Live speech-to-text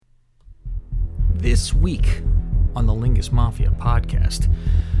this week on the Lingus Mafia podcast.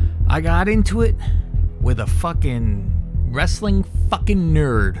 I got into it with a fucking wrestling fucking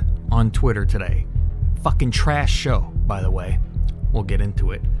nerd on Twitter today. Fucking trash show, by the way. We'll get into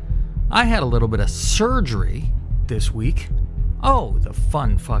it. I had a little bit of surgery this week. Oh, the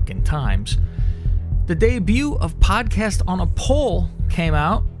fun fucking times. The debut of Podcast on a Pole came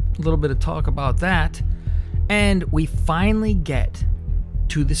out. A little bit of talk about that. And we finally get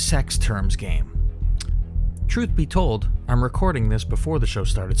to the sex terms game. Truth be told, I'm recording this before the show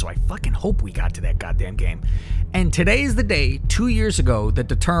started, so I fucking hope we got to that goddamn game. And today is the day, 2 years ago, that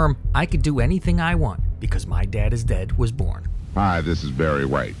the term, I could do anything I want because my dad is dead, was born. Hi, this is Barry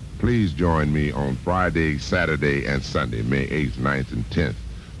White. Please join me on Friday, Saturday, and Sunday, May 8th, 9th, and 10th,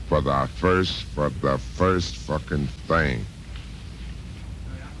 for the first fucking thing.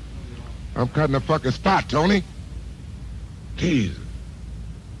 I'm cutting a fucking spot, Tony. Jesus.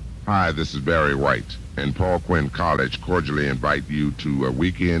 Hi, this is Barry White, and Paul Quinn College cordially invite you to a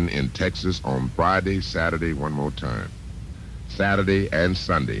weekend in Texas on Friday, Saturday, one more time. Saturday and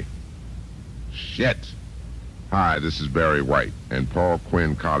Sunday. Shit. Hi, this is Barry White, and Paul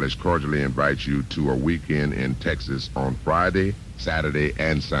Quinn College cordially invites you to a weekend in Texas on Friday, Saturday,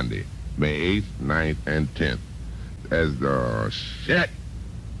 and Sunday, May 8th, 9th, and 10th. As the shit.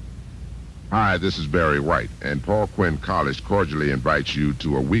 Hi, this is Barry White, and Paul Quinn College cordially invites you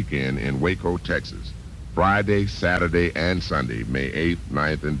to a weekend in Waco, Texas, Friday, Saturday, and Sunday, May 8th,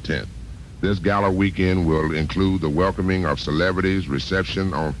 9th, and 10th. This gala weekend will include the welcoming of celebrities,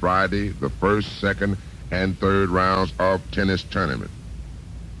 reception on Friday, the first, second, and third rounds of tennis tournament.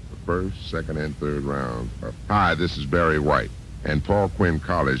 The first, second, and third rounds of... Hi, this is Barry White, and Paul Quinn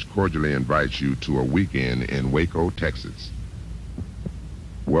College cordially invites you to a weekend in Waco, Texas.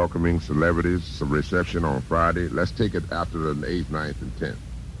 Welcoming celebrities, reception on Friday. Let's take it after the 8th, 9th, and 10th.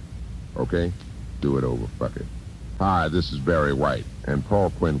 Okay? Do it over. Fuck it. Hi, this is Barry White, and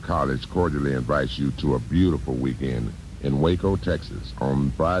Paul Quinn College cordially invites you to a beautiful weekend in Waco, Texas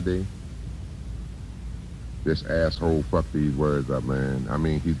on Friday. This asshole fucked these words up, man. I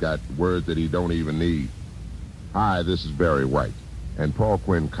mean, he's got words that he don't even need. Hi, this is Barry White, and Paul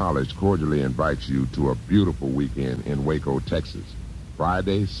Quinn College cordially invites you to a beautiful weekend in Waco, Texas,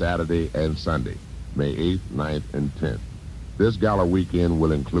 Friday, Saturday, and Sunday, May 8th, 9th, and 10th. This gala weekend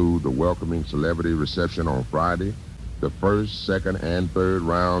will include the welcoming celebrity reception on Friday, the first, second, and third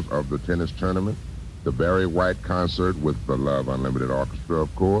rounds of the tennis tournament, the Barry White concert with the Love Unlimited Orchestra,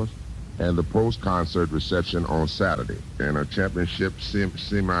 of course, and the post-concert reception on Saturday, and a championship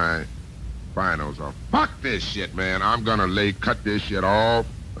semi-finals. Fuck this shit, man. I'm gonna cut this shit off.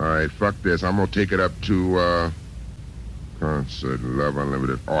 All right, fuck this. I'm gonna take it up to, concert Love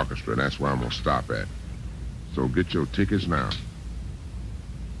Unlimited Orchestra. That's where I'm gonna stop at. So get your tickets now.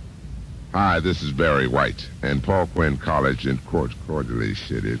 Hi, this is Barry White, and Paul Quinn College cordially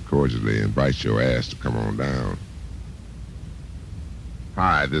invites your ass to come on down.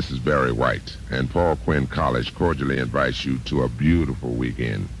 Hi, this is Barry White, and Paul Quinn College cordially invites you to a beautiful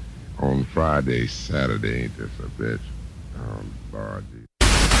weekend on Friday, Saturday. Ain't this a bitch? Oh, Lord.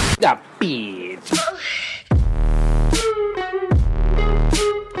 A bitch.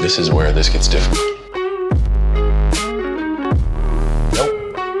 This is where this gets difficult. Nope.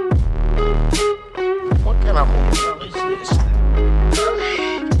 What kind of hotel is this?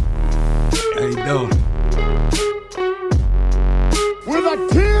 How you doing? With a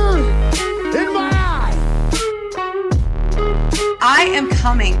tear in my eye. I am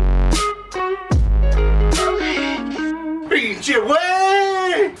coming. Beat your way.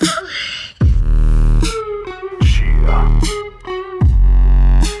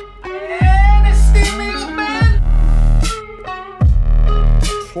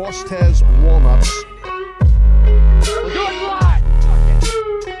 Frostes walnuts. We're doing live.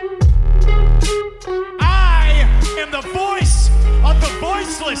 I am the voice of the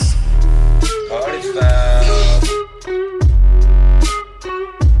voiceless. Party foul.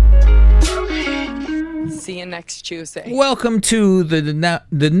 See you next Tuesday. Welcome to the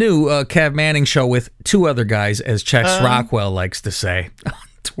new Cav Manning show with two other guys, as Chex Rockwell likes to say on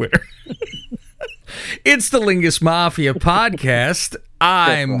Twitter. It's the Lingus Mafia podcast.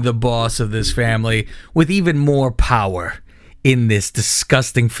 I'm the boss of this family with even more power in this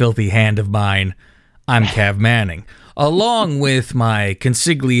disgusting, filthy hand of mine. I'm Cav Manning, along with my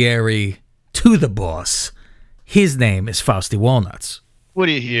consigliere to the boss. His name is Fausti Walnuts. What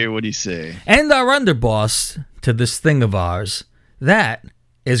do you hear? What do you say? And our underboss to this thing of ours, that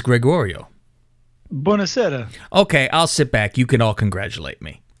is Gregorio. Buonasera. Okay, I'll sit back. You can all congratulate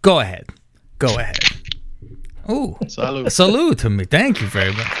me. Go ahead. Go ahead. Ooh. Salud. Salud to me. Thank you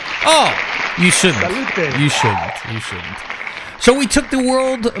very much. Oh, you shouldn't. Salute. You shouldn't. You shouldn't. So we took the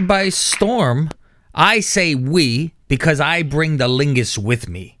world by storm. I say we because I bring the Lingus with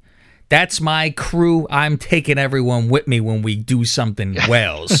me. That's my crew. I'm taking everyone with me when we do something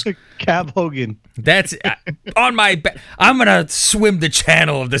Wales. Cab Hogan. That's on my back. I'm going to swim the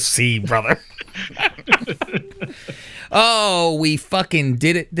channel of the sea, brother. Oh, we fucking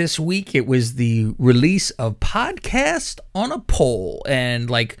did it this week. It was the release of Podcast on a Pole. And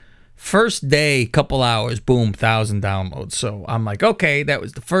like first day, couple hours, boom, 1,000 downloads. So I'm like, okay, that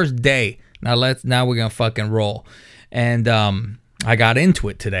was the first day. Now we're going to fucking roll. And I got into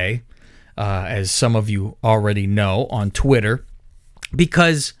it today. As some of you already know on Twitter,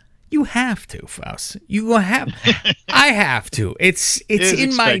 because you have to, Faust. I have to. It's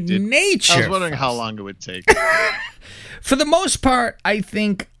in my nature. I was wondering how long it would take. For the most part, I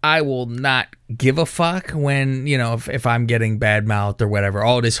think I will not give a fuck when, if I'm getting bad mouthed or whatever.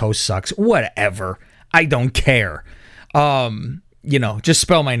 Oh, this host sucks. Whatever. I don't care. Just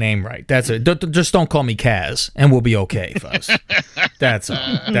spell my name right. That's it. Just don't call me Kaz, and we'll be okay, Faust. That's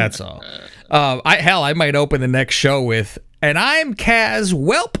all. I might open the next show with, and I'm Kaz.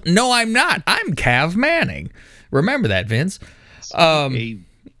 Welp, no, I'm not. I'm Cav Manning. Remember that, Vince.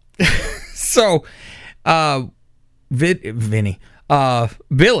 Vinny,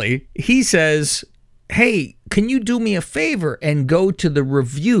 Billy, he says, hey, can you do me a favor and go to the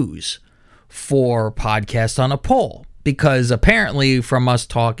reviews for Podcast on a Pole? Because apparently from us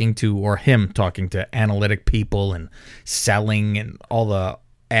talking to, or him talking to analytic people and selling and all the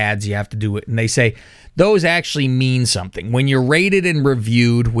ads you have to do it, and they say those actually mean something. When you're rated and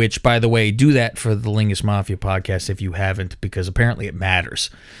reviewed, which, by the way, do that for the Lingus Mafia podcast if you haven't, because apparently it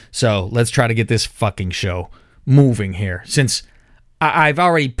matters. So let's try to get this fucking show moving here. Since I've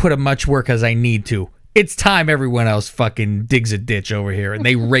already put as much work as I need to, it's time everyone else fucking digs a ditch over here and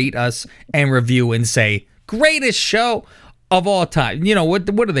they rate us and review and say, greatest show of all time. What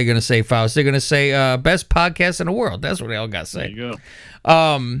are they going to say, Faust? They're going to say best podcast in the world. That's what they all got to say. There you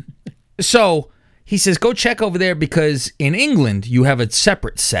go. So he says, go check over there because in England, you have a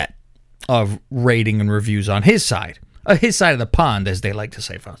separate set of rating and reviews on his side of the pond, as they like to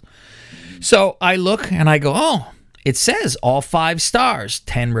say, Faust. So I look and I go, oh, it says all 5 stars,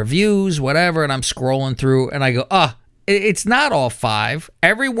 10 reviews, whatever. And I'm scrolling through and I go, it's not all 5.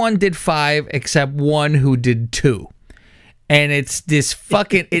 Everyone did 5 except one who did 2. And it's this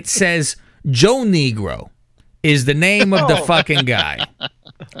fucking, it says Joe Negro is the name of the fucking guy.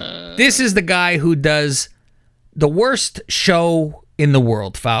 This is the guy who does the worst show in the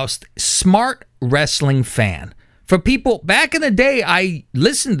world, Faust. Smart Wrestling Fan. For people, back in the day, I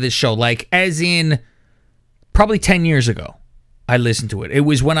listened to this show, like as in probably 10 years ago. I listened to it. It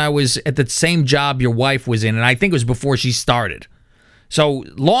was when I was at the same job your wife was in, and I think it was before she started. So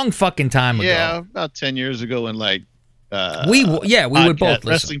long fucking time ago. Yeah, about 10 years ago, when we would both listen.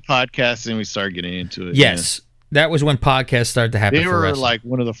 Wrestling podcasts, and we started getting into it. Yes, that was when podcasts started to happen. They for were wrestling. like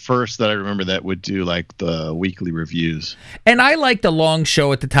one of the first that I remember that would do like the weekly reviews. And I liked the long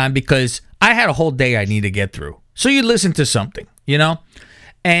show at the time because I had a whole day I need to get through. So you listen to something,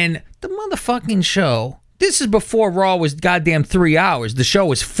 and the motherfucking show. This is before Raw was goddamn 3 hours. The show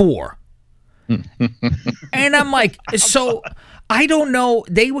was 4. And I'm like, so I don't know.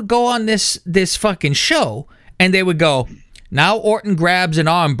 They would go on this fucking show, and they would go, now Orton grabs an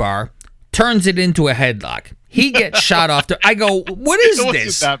armbar, turns it into a headlock. He gets shot off. I go, what is it this?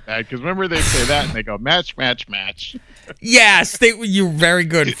 wasn't that bad, because remember they say that, and they go, match, match, match. Yes, you're very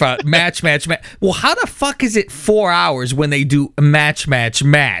good. Match. Well, how the fuck is it 4 hours when they do match?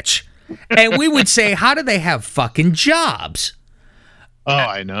 And we would say, how do they have fucking jobs? Oh,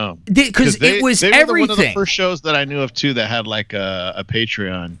 I know. Because it was they everything. Were one of the first shows that I knew of, too, that had like a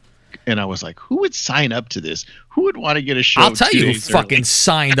Patreon. And I was like, who would sign up to this? Who would want to get a show? I'll tell you who fucking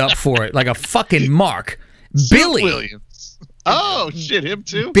signed up for it. Like a fucking mark. Billy Williams. Oh, shit, him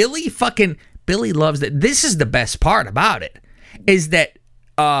too? Billy loves that. This is the best part about it, is that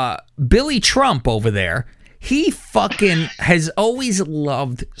Billy Trump over there, he fucking has always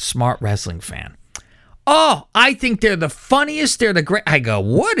loved Smart Wrestling Fan. Oh, I think they're the funniest. They're the great. I go,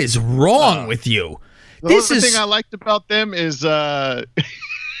 what is wrong with you? The thing I liked about them is they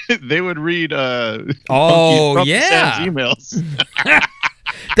would read Sam's emails.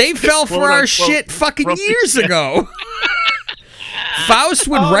 They fell for our shit fucking years ago. Faust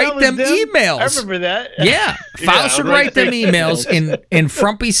would write them emails. I remember that. Yeah. Faust would write them emails in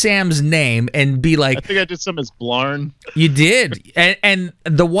Frumpy Sam's name and be like... I think I did some as Blarn. You did. And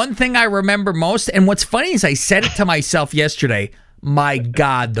the one thing I remember most, and what's funny is I said it to myself yesterday, my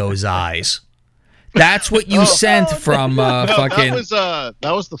God, those eyes. That's what you sent from fucking. That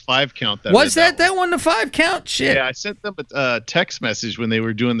was the 5 count. Was that one the 5 count? Shit. Yeah, I sent them a text message when they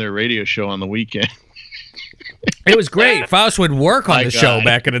were doing their radio show on the weekend. It was great. Faust would work on the show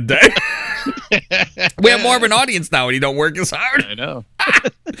back in the day. We have more of an audience now, and he don't work as hard. I know.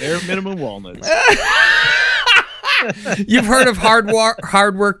 Bare minimum walnuts. You've heard of hard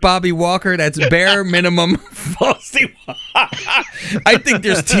work Bobby Walker? That's bare minimum Frosty. I think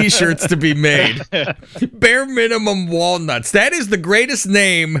there's T-shirts to be made. Bare minimum walnuts. That is the greatest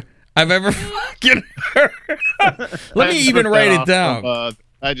name I've ever fucking heard. Let me even write it down.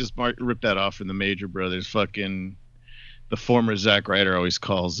 I just ripped that off from the Major Brothers. Fucking the former Zack Ryder always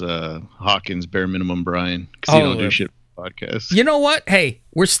calls Hawkins bare minimum Brian because he don't do shit podcast. You know what? Hey,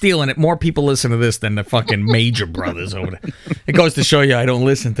 we're stealing it. More people listen to this than the fucking Major Brothers over there. It goes to show you I don't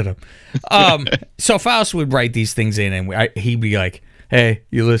listen to them. So Faust would write these things in, and he'd be like, "Hey,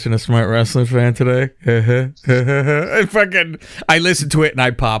 you listen to Smart Wrestling Fan today?" And fucking, I listen to it and I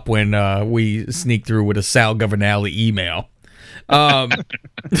pop when we sneak through with a Sal Governale email. Our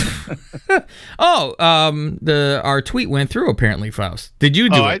tweet went through apparently, Faust. Did you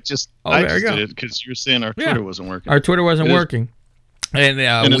do it? I just did it because you were saying our Twitter wasn't working. Our Twitter wasn't working. And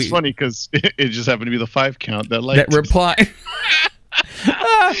it's funny because it just happened to be the 5 count that reply.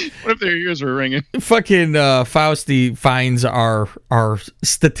 What if their ears were ringing? Fucking Fausty finds our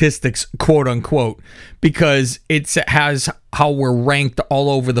statistics, quote unquote, because it has how we're ranked all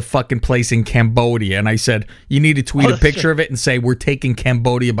over the fucking place in Cambodia. And I said, you need to tweet a picture of it and say we're taking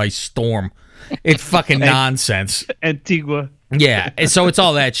Cambodia by storm. It's fucking nonsense. Antigua. Yeah, and so it's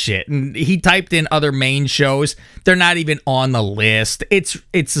all that shit. And he typed in other main shows. They're not even on the list. It's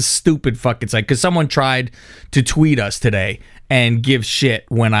a stupid fucking site because someone tried to tweet us today and give shit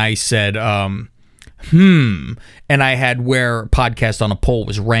when I said, and I had where Podcast on a Poll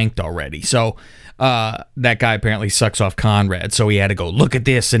was ranked already. So that guy apparently sucks off Conrad, so he had to go look at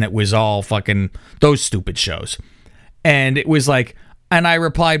this, and it was all fucking those stupid shows. And it was like, and I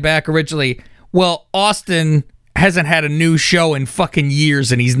replied back originally, well, Austin hasn't had a new show in fucking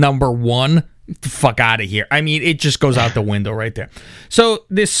years, and he's number 1. Get the fuck out of here. I mean, it just goes out the window right there. So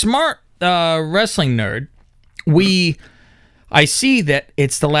this Smart Wrestling Nerd, I see that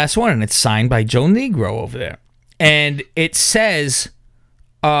it's the last one, and it's signed by Joe Negro over there. And it says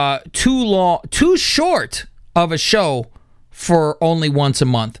too short of a show for only once a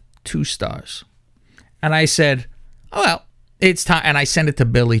month. 2 stars. And I said, oh, well, it's time. And I sent it to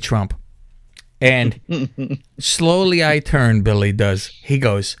Billy Trump. And slowly I turn, Billy does. He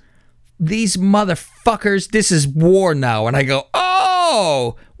goes, these motherfuckers, this is war now. And I go,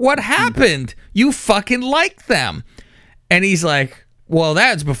 oh, what happened? You fucking like them. And he's like, well,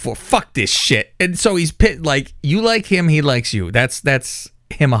 that's before. Fuck this shit. And so he's like, you like him, he likes you. That's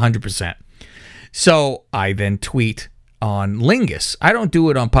him 100%. So I then tweet on Lingus. I don't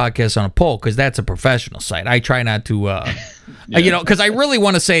do it on Podcast on a Poll because that's a professional site. I try not to, because I really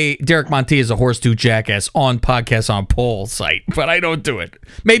want to say Derek Montilla is a horse tooth jackass on Podcast on a Poll site, but I don't do it.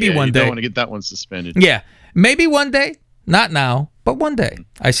 Maybe one day. You don't want to get that one suspended. Yeah, maybe one day. Not now, but one day.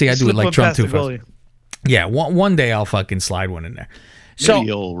 I see. I do it like Trump too fast. Yeah, one day I'll fucking slide one in there. So maybe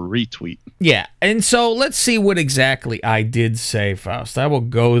you'll retweet. Yeah, and so let's see what exactly I did say, Faust. I will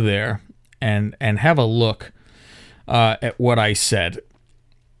go there and have a look at what I said.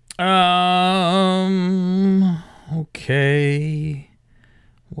 Okay.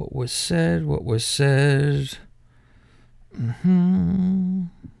 What was said?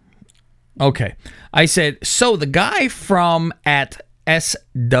 Okay. I said, so the guy from at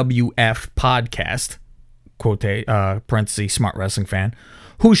SWF Podcast, quote, parentheses, Smart Wrestling Fan,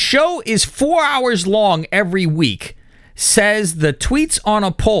 whose show is 4 hours long every week, says the Tweets on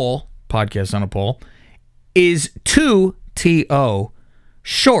a Poll, Podcast on a Poll, is 2 T-O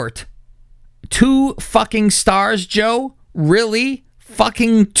short. 2 fucking stars, Joe? Really?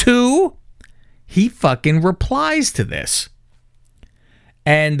 Fucking 2? He fucking replies to this.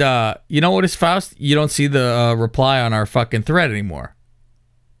 And you know what is, Faust? You don't see the reply on our fucking thread anymore.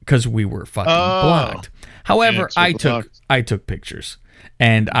 Because we were fucking blocked. However, yeah, I took pictures.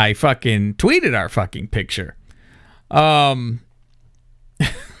 And I fucking tweeted our fucking picture. Let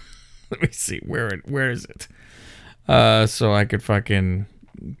me see. Where is it? So I could fucking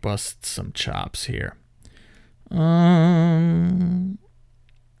bust some chops here.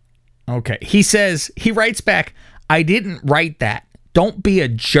 Okay. He writes back, I didn't write that. Don't be a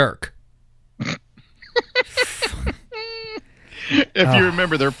jerk. If you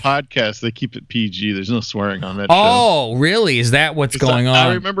remember their podcast, they keep it PG. There's no swearing on that show. Oh, really? Is that what's going on?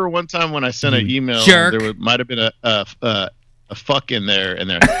 I remember one time when I sent an email, jerk. There might have been a a fuck in there, and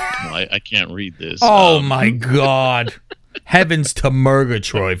they're well, I can't read this. Oh my God. Heavens to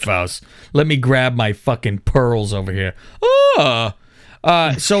Murgatroyd, Faust. Let me grab my fucking pearls over here.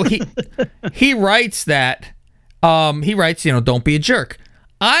 So he writes that. He writes, don't be a jerk.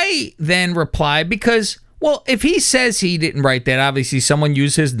 I then reply because, well, if he says he didn't write that, obviously someone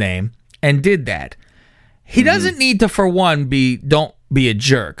used his name and did that. He doesn't need to, for one, don't be a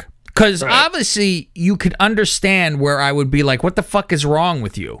jerk. Because obviously you could understand where I would be like, what the fuck is wrong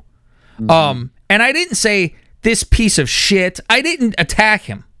with you? And I didn't say this piece of shit. I didn't attack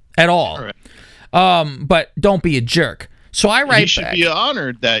him at all. But don't be a jerk. So I write back. He should be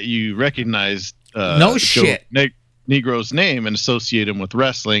honored that you recognized no shit. Negro's name and associate him with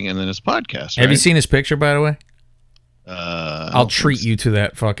wrestling and then his podcast. Right? Have you seen his picture, by the way? I'll treat you to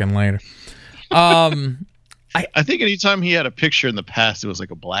that fucking later. I think anytime he had a picture in the past, it was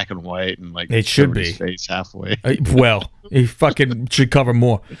like a black and white and like it should be his face halfway. Well, he fucking should cover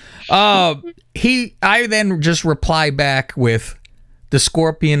more. I then just reply back with the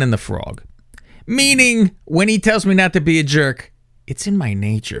scorpion and the frog, meaning when he tells me not to be a jerk, it's in my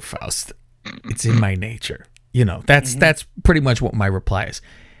nature, Faust. It's in my nature. That's pretty much what my reply is.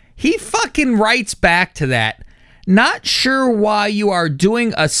 He fucking writes back to that. Not sure why you are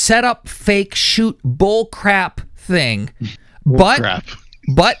doing a setup fake shoot bull crap thing, but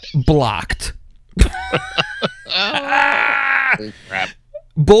blocked.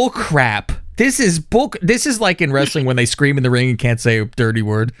 Bull crap. This is like in wrestling when they scream in the ring and can't say a dirty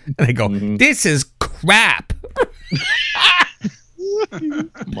word. And they go, this is crap.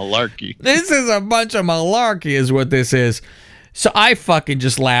 Malarkey. This is a bunch of malarkey is what this is. So I fucking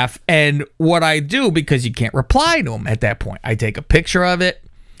just laugh, and what I do, because you can't reply to him at that point, I take a picture of it,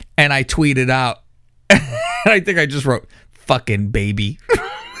 and I tweet it out. And I think I just wrote, fucking baby.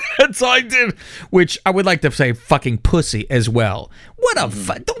 That's all I did, which I would like to say fucking pussy as well. What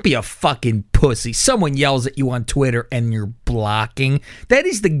a don't be a fucking pussy. Someone yells at you on Twitter, and you're blocking. That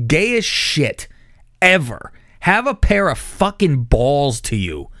is the gayest shit ever. Have a pair of fucking balls to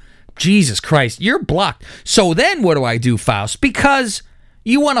you. Jesus Christ, you're blocked. So then what do I do, Faust? Because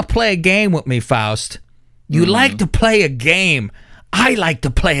you want to play a game with me, Faust. You like to play a game. I like to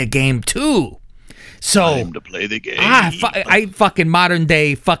play a game too. So time to play the game. I fucking modern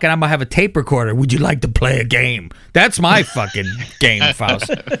day fucking I'm gonna have a tape recorder. Would you like to play a game? That's my fucking game, Faust.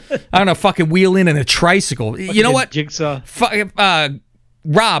 I'm gonna fucking wheel in a tricycle. You know what? Jigsaw.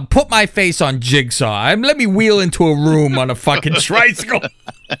 Rob, put my face on Jigsaw. Let me wheel into a room on a fucking tricycle.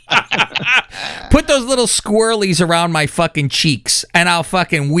 Put those little squirrelies around my fucking cheeks, and I'll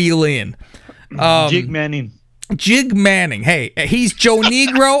fucking wheel in. Jig Manning. Jig Manning. Hey, he's Joe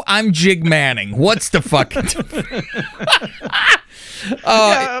Negro. I'm Jig Manning. What's the fucking...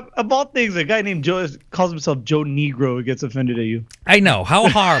 Of all things, a guy named Joe calls himself Joe Negro and gets offended at you. I know. How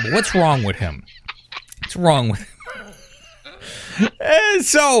horrible. What's wrong with him? What's wrong with him? And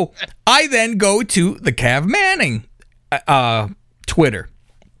so I then go to the Cav Manning Twitter,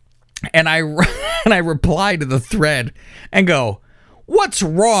 and I reply to the thread and go, what's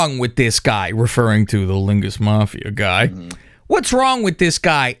wrong with this guy? Referring to the Lingus Mafia guy. What's wrong with this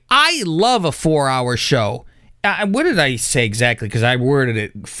guy? I love a 4-hour show. What did I say exactly? Because I worded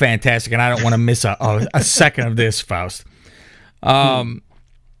it fantastic, and I don't want to miss a second of this, Faust.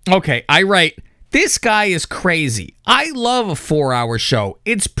 Okay, I write... This guy is crazy. I love a 4-hour show.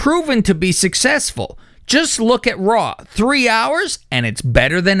 It's proven to be successful. Just look at Raw. 3 hours, and it's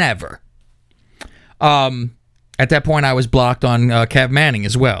better than ever. At that point, I was blocked on Cav Manning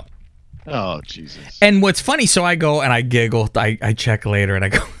as well. Oh, Jesus. And what's funny, so I go and I giggle. I check later, and I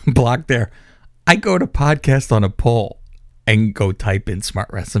go, blocked there. I go to podcast on a poll and go type in Smart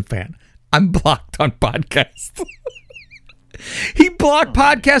Wrestling Fan. I'm blocked on podcast. He blocked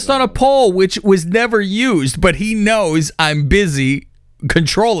podcast on a poll, which was never used, but he knows I'm busy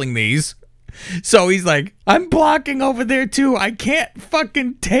controlling these. So he's like, I'm blocking over there too. I can't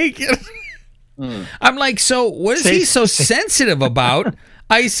fucking take it. I'm like, so what is he so sensitive about?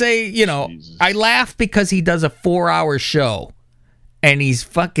 I say, Jesus. I laugh because he does a 4-hour show and he's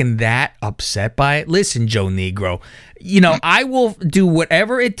fucking that upset by it. Listen, Joe Negro, I will do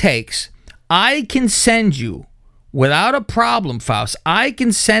whatever it takes. I can send you without a problem, Faust. I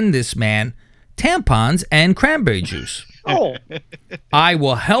can send this man tampons and cranberry juice. Oh. I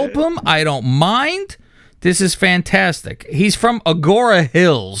will help him. I don't mind. This is fantastic. He's from Agora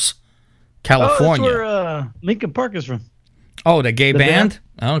Hills, California. Oh, that's where Linkin Park is from. Oh, the gay band?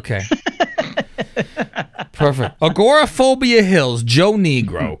 Okay. Perfect. Agoraphobia Hills, Joe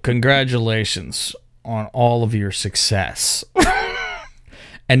Negro. Congratulations on all of your success.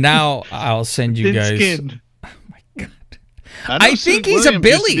 And now I'll send you guys... Skinned. I think he's a Williams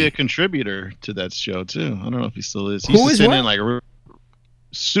used to be Billy. a contributor to that show too. I don't know if he still is. He Who used to is send what? in like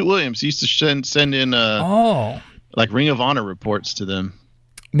Sue Williams used to send in Oh. like Ring of Honor reports to them.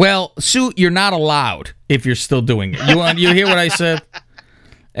 Well, Sue, you're not allowed if you're still doing it. You hear what I said?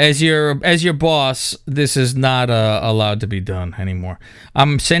 As your boss, this is not allowed to be done anymore.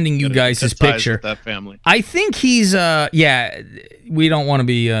 I'm sending you guys his Cut ties picture. with that family. I think he's yeah, we don't want to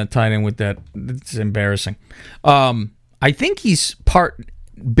be tied in with that. It's embarrassing. I think he's part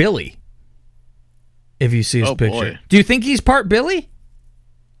Billy. If you see his picture. Boy. Do you think he's part Billy?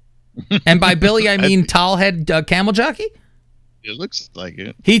 And by Billy I mean towel-head camel jockey? It looks like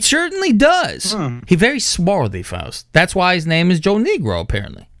it. He certainly does. He very swarthy, Faust. That's why his name is Joe Negro,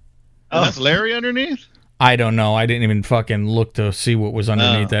 apparently. And that's Larry underneath? I don't know. I didn't even fucking look to see what was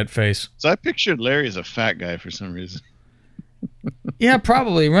underneath that face. So I pictured Larry as a fat guy for some reason. Yeah,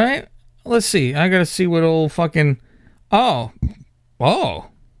 probably, right? Let's see. I gotta see what old fucking... Oh.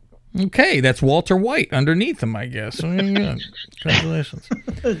 Okay, that's Walter White underneath him, I guess. Yeah. Congratulations.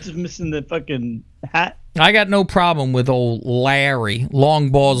 Just missing the fucking hat. I got no problem with old Larry, Long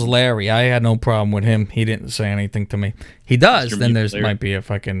Balls Larry. I had no problem with him. He didn't say anything to me. He does, Mr. then Mutant there's Larry. might be a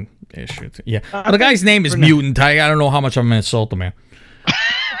fucking issue. Yeah. Well, the guy's name is Mutant. I don't know how much I'm going to insult the man.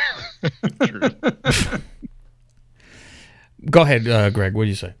 Go ahead, Greg. What do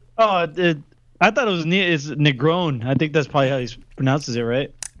you say? Oh, I thought it was Negron. I think that's probably how he pronounces it,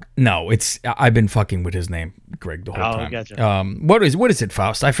 right? No, I've been fucking with his name, Greg, the whole Oh, time. gotcha. What is it,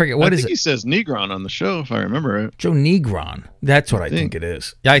 Faust? I forget. What I is think it? he says Negron on the show, if I remember it. Joe Negron. That's what I think it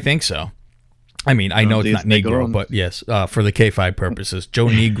is. Yeah, I think so. I mean, I know it's not Negro, Negron. but yes, for the K5 purposes, Joe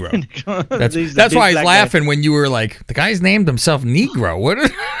Negro. He's the That's big why I was black laughing when you were like, the guy's named himself Negro. What?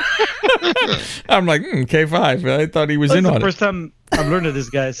 I'm like, K5. I thought he was That's in the on it. first time I've learned of this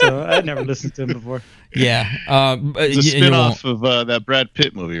guy, so I'd never listened to him before. Yeah. It's a spin-off of that Brad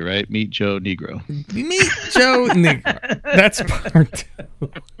Pitt movie, right? Meet Joe Negro. Meet Joe Negro. That's part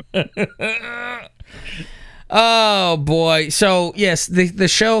 2. Oh boy! So yes, the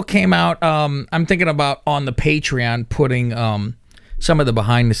show came out. I'm thinking about on the Patreon putting some of the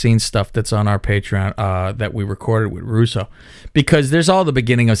behind the scenes stuff that's on our Patreon that we recorded with Russo, because there's all the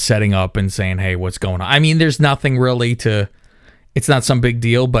beginning of setting up and saying, hey, what's going on? I mean, there's nothing really to. It's not some big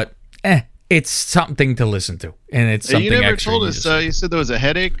deal, but it's something to listen to, and it's something You never extra. told us. You said there was a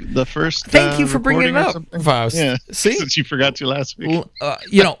headache the first. Thank you for bringing it up, Faust. Yeah, See? since you forgot to last week.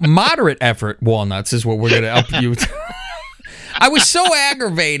 Moderate effort walnuts is what we're going to up you. I was so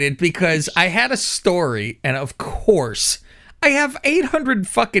aggravated because I had a story, and of course, I have 800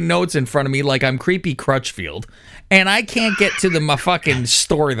 fucking notes in front of me like I'm Creepy Crutchfield, and I can't get to my fucking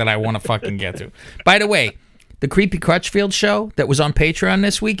story that I want to fucking get to. By the way, the Creepy Crutchfield show that was on Patreon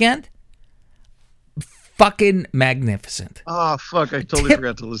this weekend, fucking magnificent. Oh fuck! I totally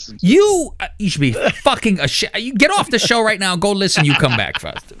forgot to listen. You should be fucking you get off the show right now. Go listen. You come back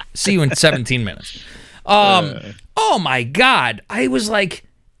fast. See you in 17 minutes. Oh my god! I was like,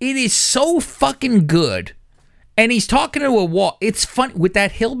 it is so fucking good. And he's talking to a wall. It's fun with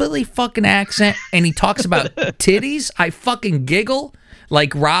that hillbilly fucking accent, and he talks about titties. I fucking giggle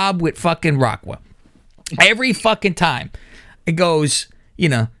like Rob with fucking Rockwell every fucking time. It goes,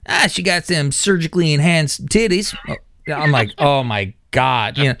 she got them surgically enhanced titties. I'm like, oh my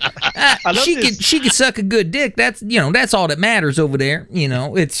god, she could suck a good dick. That's that's all that matters over there.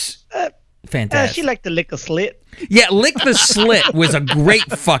 It's fantastic. She liked to lick a slit. Yeah, lick the slit was a great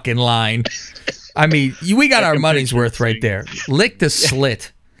fucking line. I mean, we got our money's worth right there. Lick the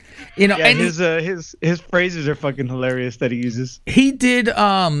slit. And and his phrases are fucking hilarious that he uses. he did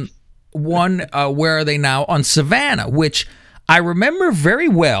one Where Are They Now on Savannah, which I remember very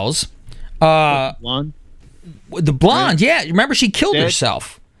well. Blonde? The blonde, yeah. Remember she killed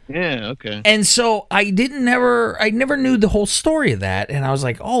herself. Yeah, okay. And so I never knew the whole story of that. And I was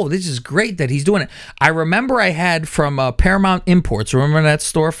like, oh, this is great that he's doing it. I remember I had from Paramount Imports. Remember that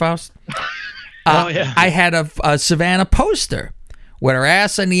store, Faust? Oh, yeah. I had a Savannah poster with her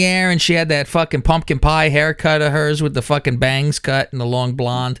ass in the air, and she had that fucking pumpkin pie haircut of hers with the fucking bangs cut and the long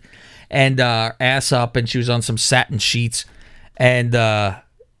blonde, and ass up, and she was on some satin sheets. And I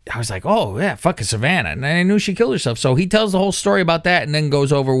was like, oh, yeah, fucking Savannah. And I knew she killed herself. So he tells the whole story about that and then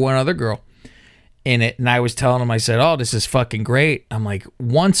goes over one other girl in it. And I was telling him, I said, oh, this is fucking great. I'm like,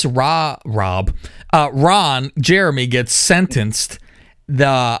 once Ron Jeremy gets sentenced,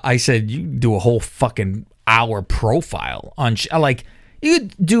 I said, you do a whole fucking hour profile on, like, you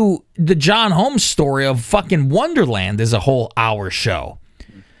could do the John Holmes story of fucking Wonderland as a whole hour show.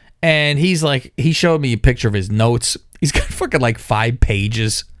 And he's like, he showed me a picture of his notes. He's got fucking like 5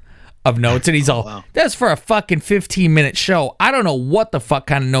 pages of notes, and he's all, that's for a fucking 15-minute show. I don't know what the fuck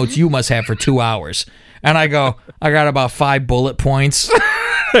kind of notes you must have for 2 hours. And I go, I got about 5 bullet points.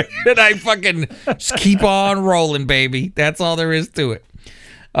 And I fucking just keep on rolling, baby. That's all there is to it.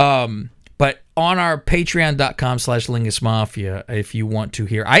 But on our patreon.com/Lingus Mafia, if you want to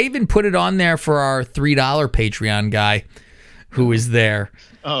hear, I even put it on there for our $3 Patreon guy who is there.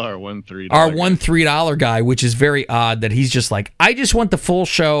 Oh, our $1 $3 guy, which is very odd that he's just like, I just want the full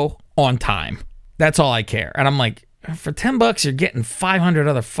show on time. That's all I care. And I'm like, for $10, you're getting 500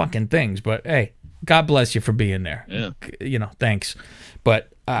 other fucking things. But hey, God bless you for being there. Yeah. Thanks.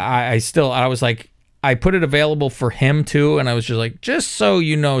 But I was like, I put it available for him too. And I was just like, just so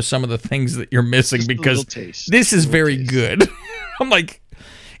you know some of the things that you're missing, just because this is very good. I'm like,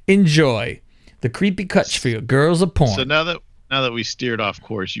 enjoy the creepy Cutchfield Girls of Porn. So now that we steered off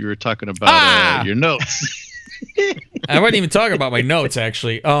course, you were talking about your notes. I wasn't even talking about my notes,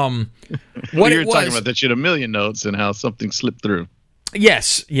 actually. What you were talking about that you had a million notes and how something slipped through.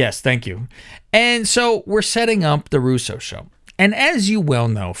 Yes, thank you. And so we're setting up the Russo show. And as you well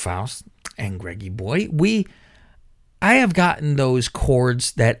know, Faust and Greggy boy, I have gotten those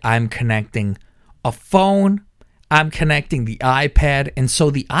cords that I'm connecting a phone, I'm connecting the iPad, and so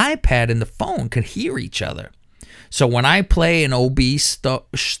the iPad and the phone could hear each other. So when I play an OB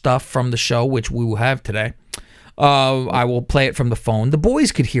stuff from the show, which we will have today, I will play it from the phone. The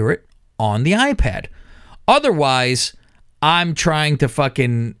boys could hear it on the iPad. Otherwise, I'm trying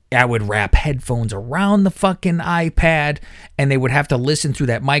to I would wrap headphones around the fucking iPad, and they would have to listen through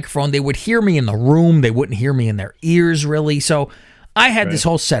that microphone. They would hear me in the room. They wouldn't hear me in their ears, really. So I had this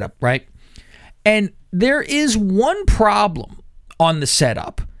whole setup, right? And there is one problem on the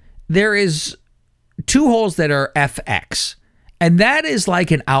setup. There is 2 holes that are FX, and that is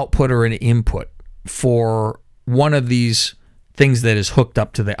like an output or an input for one of these things that is hooked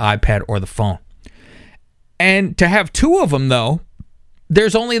up to the iPad or the phone. And to have 2 of them, though,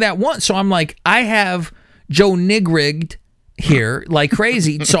 there's only that one. So I'm like, I have Joe Nigrigged here like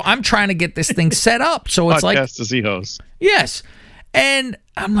crazy. So I'm trying to get this thing set up. So it's podcast as he hosts. Yes. And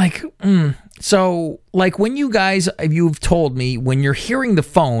I'm like, So like when you've told me when you're hearing the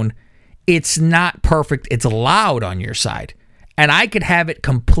phone, it's not perfect. It's loud on your side. And I could have it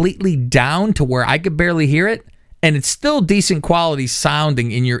completely down to where I could barely hear it, and it's still decent quality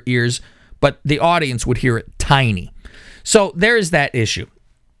sounding in your ears, but the audience would hear it tiny. So there's that issue.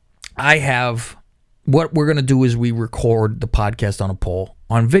 What we're going to do is we record the podcast on a pole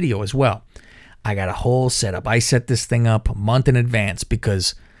on video as well. I got a whole setup. I set this thing up a month in advance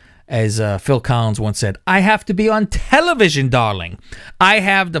because, as Phil Collins once said, I have to be on television, darling. I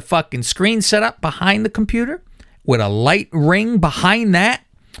have the fucking screen set up behind the computer with a light ring behind that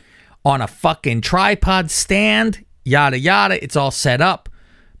on a fucking tripod stand, yada, yada. It's all set up.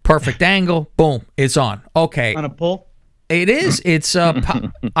 Perfect angle. Boom. It's on. Okay. On a pole? It is. It's a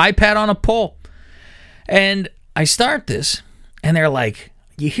iPad on a pole. And I start this, and they're like,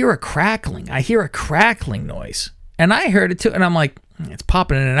 you hear a crackling. I hear a crackling noise. And I heard it too. And I'm like, it's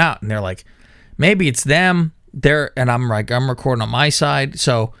popping in and out. And they're like, maybe it's them. And I'm like, I'm recording on my side.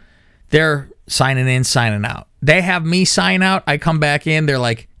 So they're signing in, signing out. They have me sign out. I come back in. They're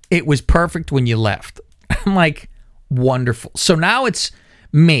like, it was perfect when you left. I'm like, wonderful. So now it's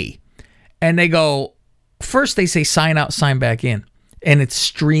me. And they go, first they say sign out, sign back in. And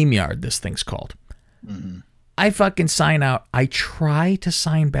it's StreamYard, this thing's called. Mm-hmm. I fucking sign out. I try to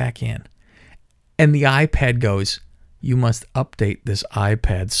sign back in. And the iPad goes, you must update this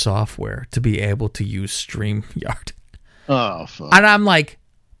iPad software to be able to use StreamYard. Oh, fuck. And I'm like,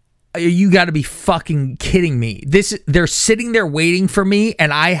 you got to be fucking kidding me. They're sitting there waiting for me,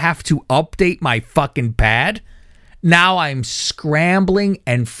 and I have to update my fucking pad? Now I'm scrambling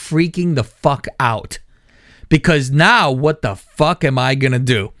and freaking the fuck out. Because now, what the fuck am I going to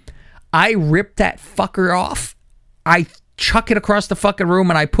do? I rip that fucker off. I chuck it across the fucking room,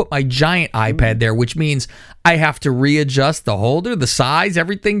 and I put my giant iPad there, which means I have to readjust the holder, the size,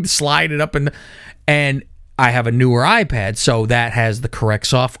 everything, slide it up, and I have a newer iPad, so that has the correct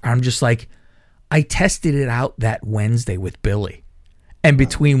software. I'm just like, I tested it out that Wednesday with Billy, and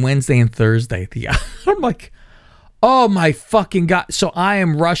between Wednesday and Thursday, I'm like, oh my fucking God. So I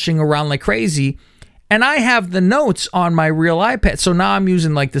am rushing around like crazy, and I have the notes on my real iPad, so now I'm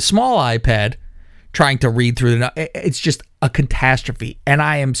using like the small iPad, trying to read through the. It's just a catastrophe, and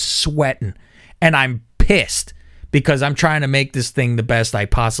I am sweating, and I'm pissed because I'm trying to make this thing the best I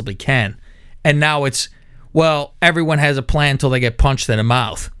possibly can, and now it's, well, everyone has a plan until they get punched in the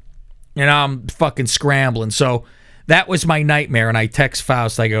mouth, and I'm fucking scrambling. So that was my nightmare, and I text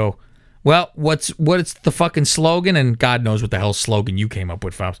Faust. I go, Well, what's the fucking slogan? And God knows what the hell slogan you came up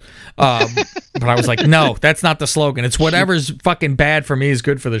with, Faust. But I was like, no, that's not the slogan. It's whatever's fucking bad for me is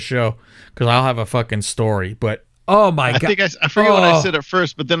good for the show, because I'll have a fucking story. But oh my God, I forget what I said at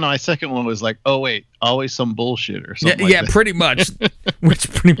first, but then my second one was like, oh wait, always some bullshit or something. Yeah, like that. pretty much, which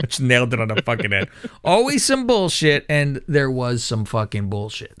pretty much nailed it on the fucking head. Always some bullshit, and there was some fucking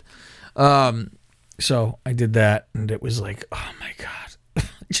bullshit. So I did that, and it was like, oh my God,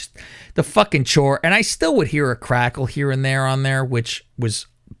 just the fucking chore. And I still would hear a crackle here and there on there, which was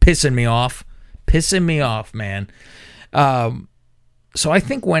pissing me off, man. So I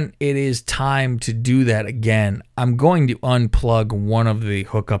think when it is time to do that again, I'm going to unplug one of the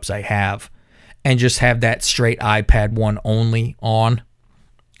hookups I have and just have that straight iPad one only on,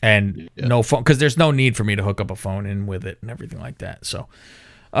 and no phone, because there's no need for me to hook up a phone in with it and everything like that. So,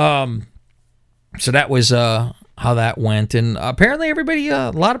 so that was how that went, and apparently everybody, a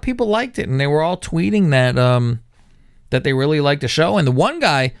lot of people liked it, and they were all tweeting that that they really liked the show. And the one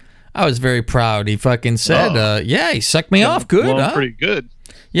guy, I was very proud. He fucking said, "Yeah, he sucked me off good, huh? Pretty good."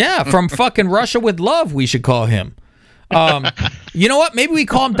 Yeah, from fucking Russia with Love, we should call him. You know what? Maybe we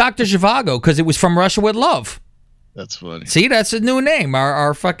call him Dr. Zhivago because it was from Russia with Love. That's funny. See, that's his new name.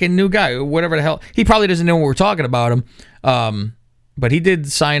 Our fucking new guy, whatever the hell. He probably doesn't know what we're talking about him. But he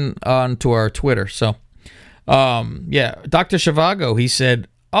did sign on to our Twitter. So, yeah, Dr. Zhivago, he said,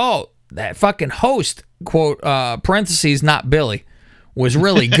 "Oh, that fucking host, quote, parentheses, not Billy, was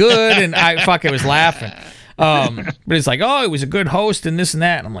really good." And I fucking was laughing. But it's like, "Oh, it was a good host and this and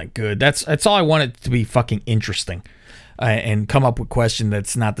that." And I'm like, good. That's all I wanted to be fucking interesting. And come up with a question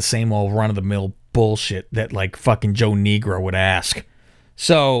that's not the same old run-of-the-mill bullshit that, like, fucking Joe Negro would ask.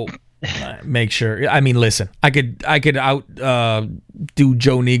 So, make sure. I mean, listen, I could out do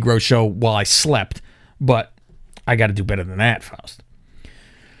Joe Negro show while I slept, but I got to do better than that, Faust.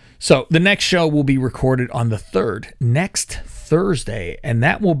 So the next show will be recorded on the 3rd, next Thursday, and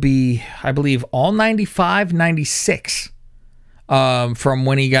that will be, I believe, all 95, 96, from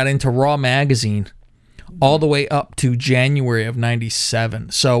when he got into Raw Magazine all the way up to January of 97.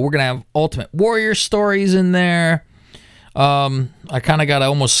 So we're going to have Ultimate Warrior stories in there. I kind of got to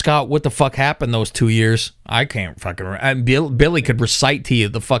almost scout what the fuck happened those 2 years. I can't fucking... Billy could recite to you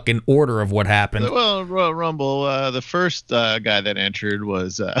the fucking order of what happened. Well, Royal Rumble, the first guy that entered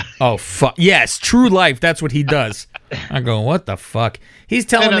was... Oh, fuck. Yes, True Life. That's what he does. I go, what the fuck? He's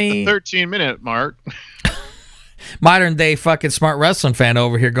telling me... at the 13-minute mark. Modern day fucking smart wrestling fan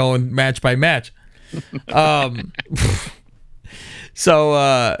over here going match by match.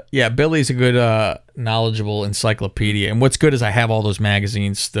 So, yeah, Billy's a good, knowledgeable encyclopedia. And what's good is I have all those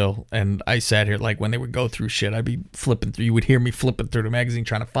magazines still. And I sat here, like, when they would go through shit, I'd be flipping through. You would hear me flipping through the magazine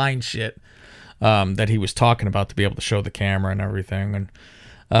trying to find shit that he was talking about to be able to show the camera and everything.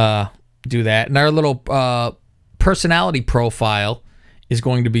 And do that. And our little personality profile is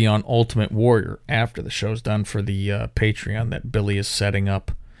going to be on Ultimate Warrior after the show's done for the Patreon that Billy is setting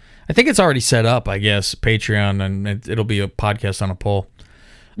up. I think it's already set up, I guess, Patreon, and it'll be a podcast on a pole.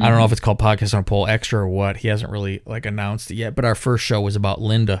 I don't know if it's called Podcast on a Pole Extra or what. He hasn't really, like, announced it yet, but our first show was about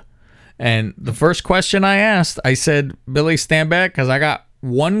Linda. And the first question I asked, I said, Billy, stand back, because I got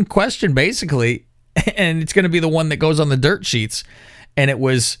one question, basically, and it's going to be the one that goes on the dirt sheets. And it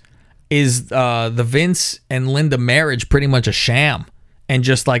was, is the Vince and Linda marriage pretty much a sham? And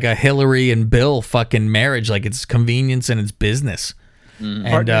just like a Hillary and Bill fucking marriage, like it's convenience and it's business. And,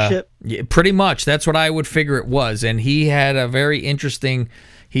 partnership. Yeah, pretty much. That's what I would figure it was. And he had a very interesting,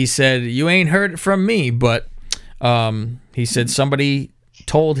 he said, you ain't heard it from me, but he said somebody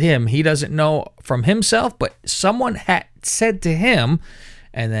told him, he doesn't know from himself, but someone had said to him,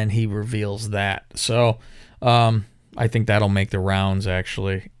 and then he reveals that. So I think that'll make the rounds,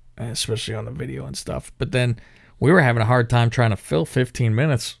 actually, especially on the video and stuff. But then we were having a hard time trying to fill 15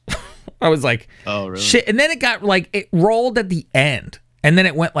 minutes. I was like, oh, really? Shit. And then it got like, it rolled at the end. And then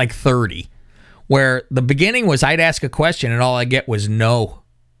it went like 30, where the beginning was I'd ask a question and all I get was no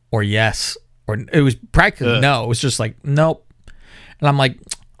or yes. Or it was practically no. It was just like, nope. And I'm like,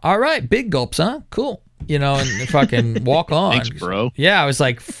 all right, big gulps, huh? Cool. You know, and fucking walk on. Thanks, bro. Yeah, I was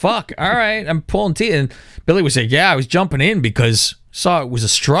like, fuck, all right, I'm pulling teeth. And Billy would say, yeah, I was jumping in because saw it was a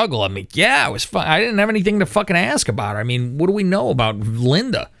struggle. I mean, yeah, it was fun. I didn't have anything to fucking ask about her. I mean, what do we know about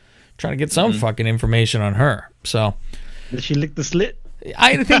Linda? Trying to get some fucking information on her. So, did she lick the slit?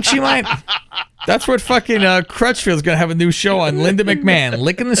 I think she might. That's what fucking Crutchfield's going to have a new show on. Linda McMahon,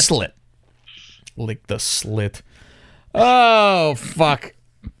 licking the slit. Lick the slit. Oh, fuck.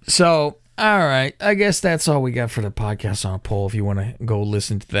 So, all right. I guess that's all we got for the podcast on a poll if you want to go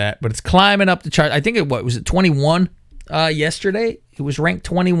listen to that. But it's climbing up the chart. I think it was it 21 yesterday? It It was ranked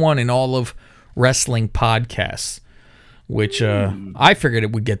 21 in all of wrestling podcasts, which I figured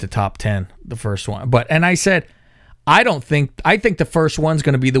it would get to top 10, the first one. And I said, I think the first one's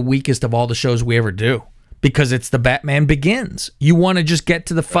going to be the weakest of all the shows we ever do because it's the Batman Begins. You want to just get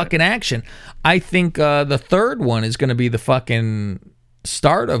to the fucking action. I think the third one is going to be the fucking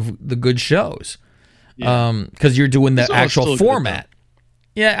start of the good shows. Because you're doing the actual format.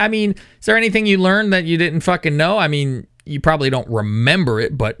 Yeah, I mean, is there anything you learned that you didn't fucking know? I mean, you probably don't remember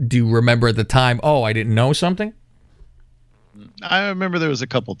it, but do you remember at the time, oh, I didn't know something? I remember there was a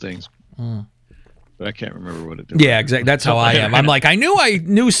couple things, but I can't remember what it was. Yeah, exactly. That's how I am. I'm like, I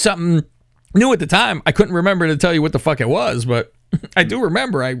knew something new at the time. I couldn't remember to tell you what the fuck it was, but I do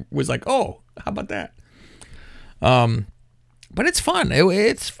remember. I was like, oh, how about that? But it's fun.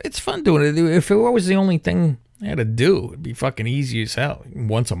 It's fun doing it. If it was the only thing I had to do, it'd be fucking easy as hell.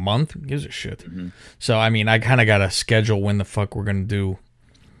 Once a month, who gives a shit? Mm-hmm. So, I mean, I kind of got to schedule when the fuck we're going to do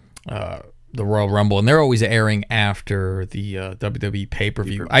the Royal Rumble. And they're always airing after the WWE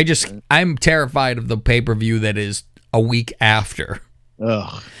pay-per-view. I'm terrified of the pay-per-view that is a week after.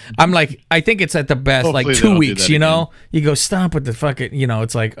 Ugh. I'm like, I think it's at the best, Hopefully like 2 weeks, you know? Again. You go, stop with the fucking,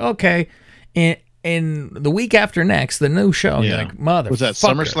 it's like, okay. And the week after next, the new show. You're like, mother. Was that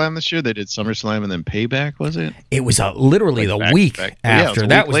SummerSlam this year? They did SummerSlam and then Payback, was it? It was literally the week after.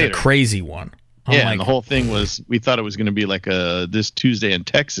 That was the crazy one. And the whole thing was, we thought it was going to be like this Tuesday in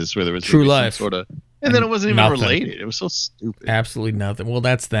Texas where there was True Life sort of, and then it wasn't even related. It was so stupid. Absolutely nothing. Well,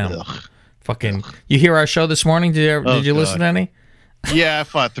 that's them. Ugh. Fucking. You hear our show this morning? Did you listen to any? Yeah, I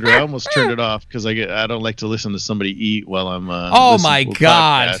fought through. I almost turned it off because I don't like to listen to somebody eat while I'm. Oh my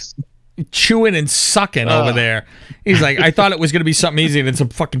god. Chewing and sucking over there. He's like, I thought it was going to be something easy than some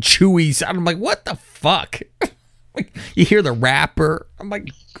fucking chewy sound. I'm like, what the fuck? You hear the rapper. I'm like,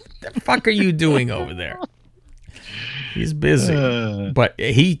 what the fuck are you doing over there? He's busy. But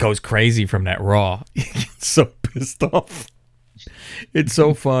he goes crazy from that Raw. He gets so pissed off. It's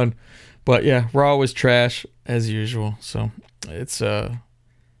so fun. But yeah, Raw was trash as usual. So it's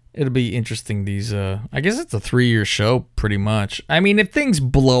it'll be interesting. These I guess it's a 3-year show pretty much. I mean, if things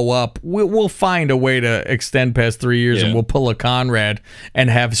blow up, we'll find a way to extend past 3 years, and we'll pull a Conrad and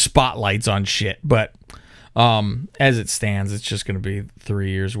have spotlights on shit. But as it stands, it's just going to be 3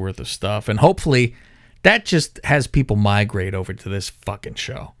 years worth of stuff, and hopefully that just has people migrate over to this fucking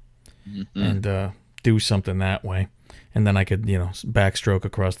show and do something that way. And then I could, backstroke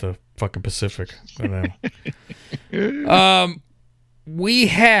across the fucking Pacific. We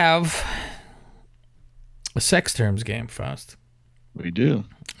have a sex terms game, Faust. We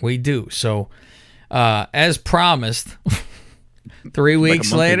do. So, as promised, 3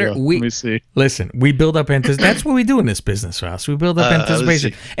 weeks later, Let me see. Listen, we build up anticipation. That's what we do in this business, Faust. We build up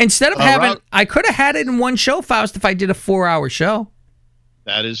anticipation. Instead of I could have had it in one show, Faust, if I did a 4-hour show.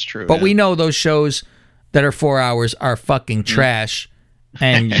 That is true. But we know those shows that are 4 hours are fucking trash,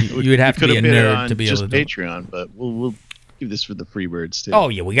 and you would have to be a nerd to be able to do it. Patreon, but we'll do this for the free birds too. Oh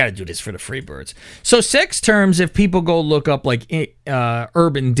yeah, we got to do this for the free birds. So sex terms, if people go look up like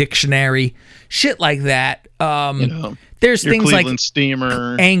Urban Dictionary, shit like that. There's things Cleveland like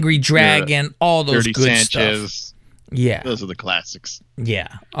Steamer, Angry Dragon, all those Dirty good Sanchez. stuff. Yeah, those are the classics. Yeah,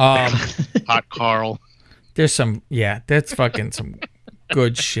 Hot Carl. There's some. Yeah, that's fucking some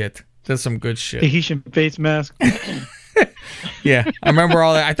good shit. That's some good shit. Tahitian face mask. Yeah, I remember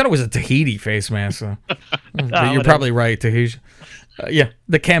all that. I thought it was a Tahiti face mask. So. But you're probably right, Tahiti. Yeah,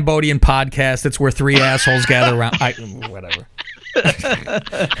 the Cambodian podcast. It's where 3 assholes gather around. Whatever.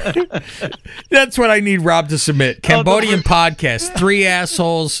 That's what I need Rob to submit. Cambodian podcast. 3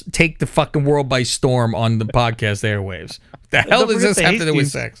 assholes take the fucking world by storm on the podcast airwaves. The hell does this have to do with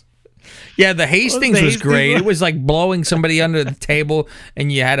sex? Yeah, the Hastings was great. It was like blowing somebody under the table,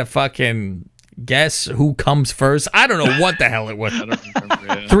 and you had to fucking guess who comes first. I don't know what the hell it was. I don't remember.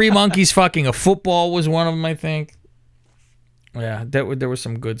 Yeah. 3 monkeys fucking a football was one of them, I think. Yeah, there was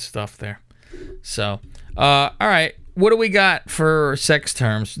some good stuff there. So, all right. What do we got for sex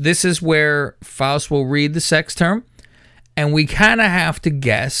terms? This is where Faust will read the sex term, and we kind of have to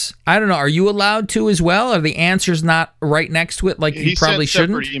guess. I don't know. Are you allowed to as well? Are the answers not right next to it like you probably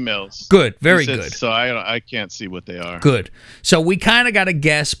shouldn't? He sent separate emails. Good. Very good. So I can't see what they are. Good. So we kind of got to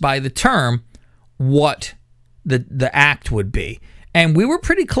guess by the term what the act would be. And we were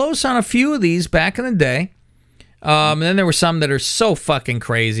pretty close on a few of these back in the day. And then there were some that are so fucking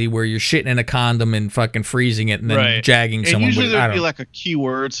crazy where you're shitting in a condom and fucking freezing it and then jagging someone. Usually there'd be like a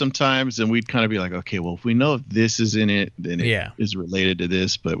keyword sometimes, and we'd kind of be like, okay, well, if we know if this is in it, then it is related to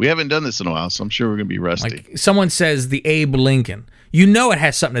this. But we haven't done this in a while, so I'm sure we're going to be rusty. Like someone says the Abe Lincoln. You know it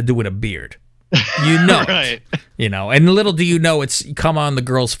has something to do with a beard. You know, Right. You know, and little do you know it's come on the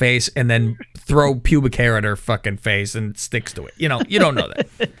girl's face and then throw pubic hair at her fucking face and it sticks to it. You know, you don't know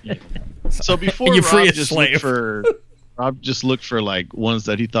that. So before And you free a Rob slave. just looked for like ones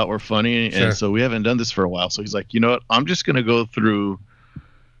that he thought were funny, Sure. and so we haven't done this for a while. So he's like, you know what? I'm just gonna go through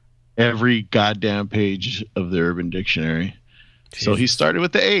every goddamn page of the Urban Dictionary. So he started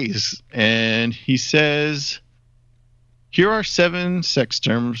with the A's, and he says, here are 7 sex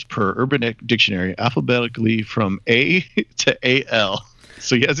terms per Urban Dictionary, alphabetically from A to AL.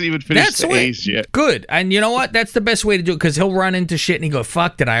 So he hasn't even finished the A's yet. Good. And you know what? That's the best way to do it because he'll run into shit and he go,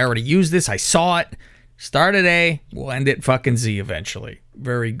 fuck, did I already use this? I saw it. Start at A, we'll end at fucking Z eventually.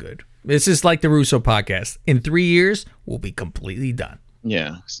 Very good. This is like the Russo podcast. In 3 years, we'll be completely done.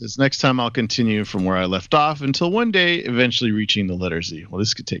 Yeah. Says next time I'll continue from where I left off until one day eventually reaching the letter Z. Well,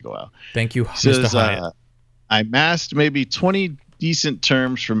 this could take a while. Thank you, Says, Mr. Hyatt. I masked maybe 20 decent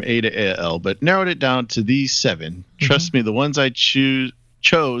terms from A to AL, but narrowed it down to these 7. Trust me, the ones I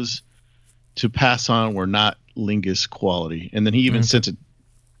chose to pass on were not lingus quality. And then he even sent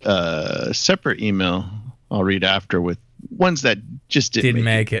a separate email I'll read after with ones that just didn't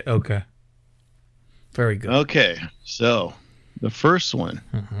make it. Okay. Very good. Okay, so the first one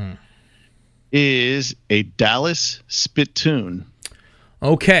is a Dallas spittoon.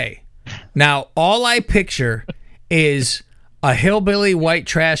 Okay. Now, all I picture is a hillbilly white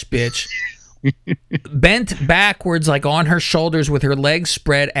trash bitch bent backwards like on her shoulders with her legs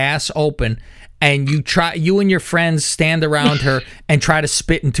spread, ass open, and you and your friends stand around her and try to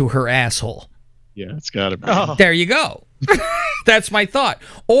spit into her asshole. Yeah, it's got to be. There you go. That's my thought.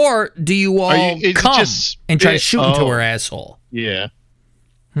 Or do you all come and try to shoot into her asshole? Yeah.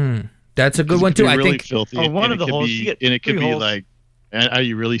 That's a good one too. Really I think filthy. Oh, one and of the it could holes, be- you get and it could 3 be holes. like, are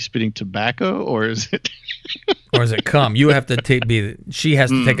you really spitting tobacco or is it? or does it come? You have to she has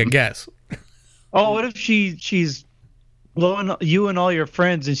to take a guess. Oh, what if she's blowing you and all your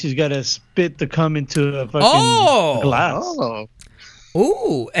friends, and she's got to spit the cum into a fucking glass? Oh,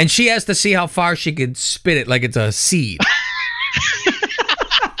 Ooh, and she has to see how far she could spit it like it's a seed.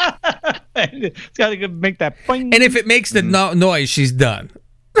 It's got to make that boing. And if it makes the noise, she's done.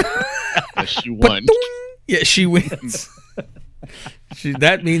 she won. Yeah, she wins.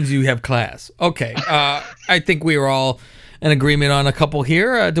 That means you have class. Okay, I think we were all in agreement on a couple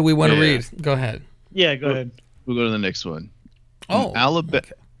here. Do we want to Yeah. read? Go ahead. Yeah, go ahead. We'll go to the next one. Oh,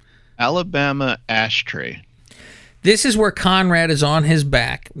 Alabama ashtray. this is where Conrad is on his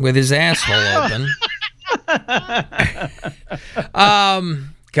back with his asshole open.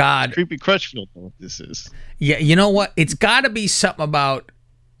 God. Creepy Crutchfield know what this is. Yeah, you know what? It's got to be something about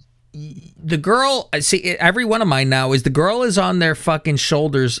the girl. See, every one of mine now is the girl is on their fucking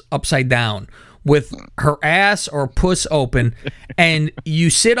shoulders upside down with her ass or puss open, and you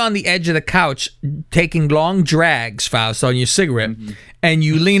sit on the edge of the couch taking long drags, Faust, on your cigarette, and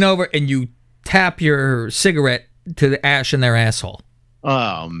you lean over and you tap your cigarette to the ash in their asshole.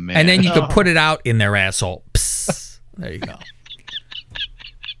 Oh man! And then you can put it out in their asshole. Psst. There you go.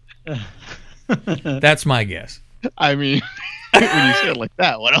 That's my guess. I mean, when you say it like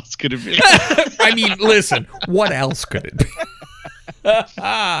that, what else could it be? I mean, listen, what else could it be?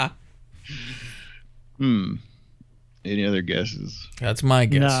 Any other guesses? That's my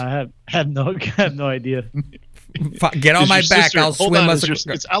guess. No, I have no idea. Get on Is my your back. sister- I'll hold swim on, us.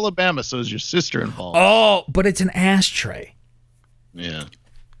 it's Alabama, so is your sister involved? Oh, but it's an ashtray. Yeah.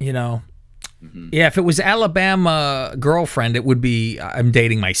 You know. Yeah, if it was Alabama girlfriend, it would be I'm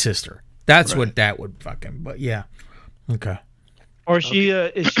dating my sister. That's what that would fucking. But yeah. Okay. Or is she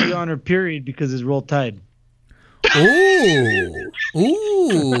on her period because it's Roll Tide?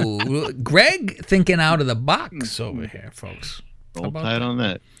 Ooh. Greg thinking out of the box over here, folks. How Roll about Tide that? on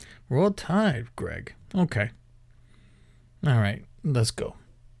that. Roll Tide, Greg. Okay. All right, let's go.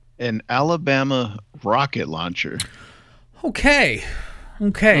 An Alabama rocket launcher. Okay.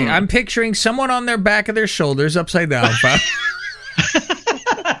 I'm picturing someone on their back of their shoulders upside down.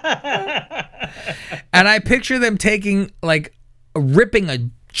 And I picture them ripping a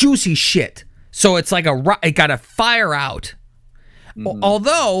juicy shit. So it's like it got to fire out.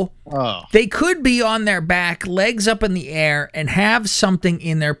 Although they could be on their back, legs up in the air, and have something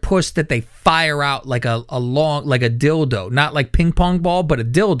in their puss that they fire out like a dildo, not like ping pong ball, but a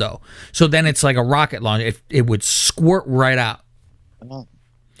dildo. So then it's like a rocket launcher. It would squirt right out.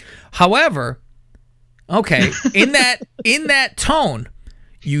 However, okay, in that tone,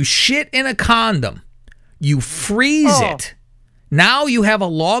 you shit in a condom, you freeze it. Now you have a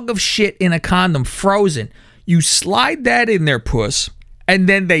log of shit in a condom frozen. You slide that in their puss, and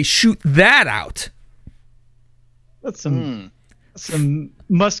then they shoot that out. That's some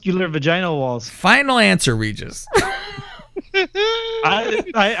muscular vaginal walls. Final answer, Regis.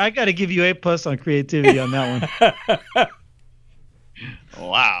 I got to give you A+ on creativity on that one.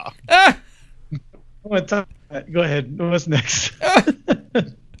 Wow. Go ahead. What's next?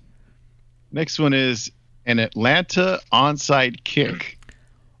 Next one is an Atlanta onside kick.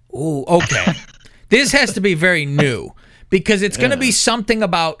 Ooh, okay. This has to be very new because it's going to be something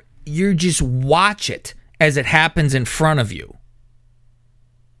about you just watch it as it happens in front of you.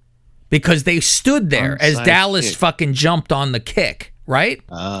 Because they stood there as Dallas kick. fucking jumped on the kick, right?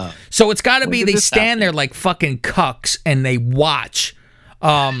 So it's got to be they stand there like fucking cucks and they watch.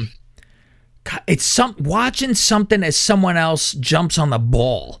 It's watching something as someone else jumps on the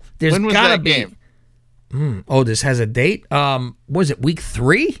ball. There's When was gotta that be. game? Oh, this has a date. Was it week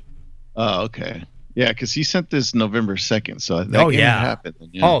 3? Oh, okay. Yeah, because he sent this November 2nd, so that game happened.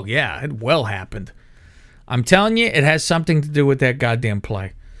 Yeah. Oh yeah, it well happened. I'm telling you, it has something to do with that goddamn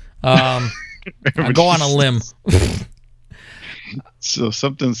play. I'll go on a limb. So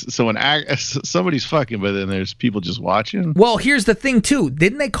somebody's fucking, but then there's people just watching. Well, here's the thing too.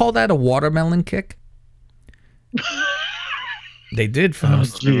 Didn't they call that a watermelon kick? They did,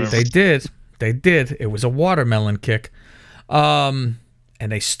 folks. They did. It was a watermelon kick.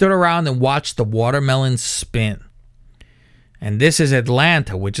 And they stood around and watched the watermelon spin. And this is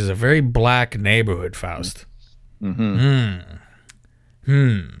Atlanta, which is a very black neighborhood, Faust.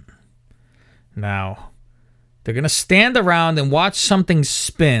 Now, they're going to stand around and watch something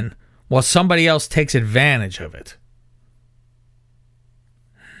spin while somebody else takes advantage of it.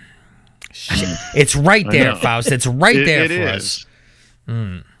 Shit. It's right there, Faust. It's right there for us.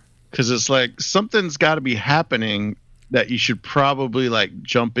 Because it's like something's got to be happening that you should probably like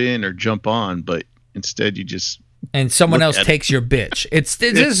jump in or jump on, but instead you just and someone else takes your bitch. This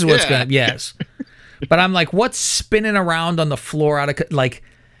is what's going to yes. But I'm like, what's spinning around on the floor out of like?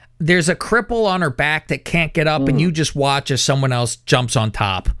 There's a cripple on her back that can't get up, and you just watch as someone else jumps on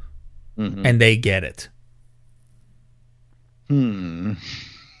top, and they get it.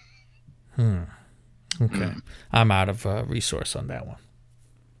 Okay, I'm out of resource on that one.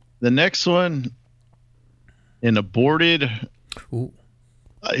 The next one, an aborted. Ooh.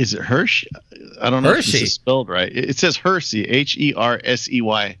 Is it Hershey? I don't know Hershey. if this is spelled right. It says Hersey, Hersey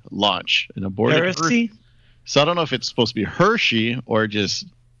launch. An aborted Heresy? So I don't know if it's supposed to be Hershey or just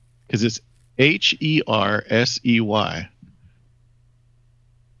because it's Hersey.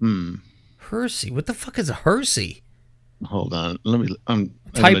 Hersey. What the fuck is a Hersey? Hold on. I'm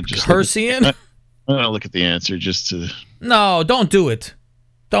Type gonna just Herseyan? I'm gonna look at the answer just to. No, don't do it.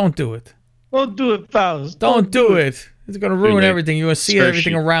 Don't do it. Don't do it, Faust. Don't do it. It's going to ruin late. everything. You're going to see It's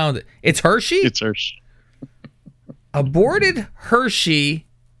everything Hershey. around it. It's Hershey? It's Hershey. Aborted Hershey.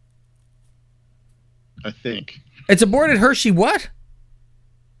 I think. It's aborted Hershey what?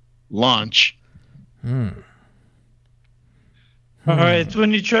 Launch. All right, it's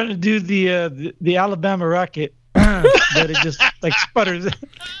when you're trying to do the Alabama rocket, but it just like sputters. It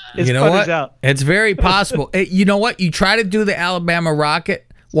You know sputters what? out. It's very possible. You know what? You try to do the Alabama rocket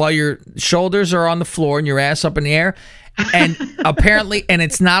while your shoulders are on the floor and your ass up in the air, and apparently, and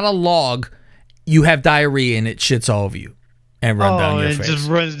it's not a log, you have diarrhea and it shits all over you and run down your it face. just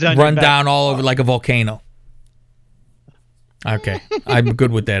runs down your Run back. down all over like a volcano. Okay, I'm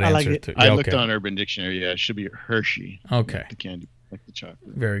good with that I like answer it. too. I Yeah, looked okay. on Urban Dictionary. Yeah, it should be Hershey. Okay, The candy, like the chocolate.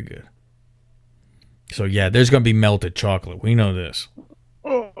 very good. So yeah, there's gonna be melted chocolate. We know this.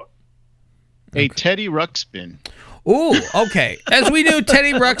 A Teddy Ruxpin. Ooh, okay. As we knew,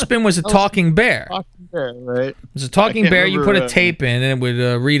 Teddy Ruxpin was a talking bear. Talking bear, right? It was a talking I can't bear. You put a remember, tape in, and it would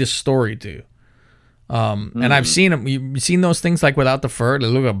read a story to you. And I've seen them. You've seen those things like without the fur. They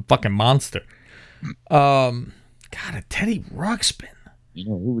look like a fucking monster. God, a Teddy Ruxpin. You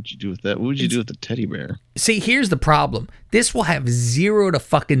know, what would you do with that? What would you do with the teddy bear? See, here's the problem. This will have zero to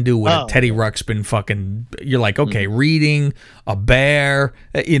fucking do with a Teddy Ruxpin fucking. You're like, okay, reading a bear.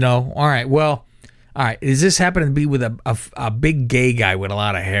 All right. Well, all right. Does this happen to be with a big gay guy with a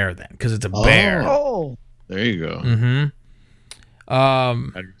lot of hair then? Because it's a bear. Oh, There you go.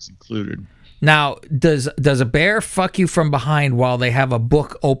 Batteries included. Now, does a bear fuck you from behind while they have a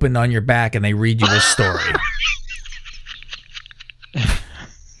book opened on your back and they read you a story?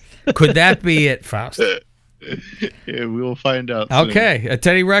 Could that be it, Faust? Yeah, we will find out. soon. Okay, a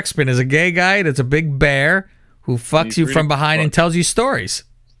Teddy Ruxpin is a gay guy that's a big bear who fucks He's you from reading behind and books. tells you stories.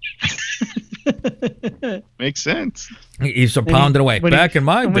 Makes sense. He's a pounding away. when he- Back in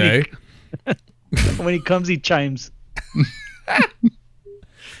my when he- day, when he comes, he chimes. I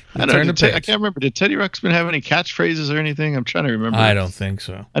don't know. turn the I page. can't remember. Did Teddy Ruxpin have any catchphrases or anything? I'm trying to remember. I don't think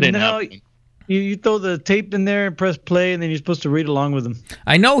so. I didn't No, have them. You throw the tape in there and press play, and then you're supposed to read along with them.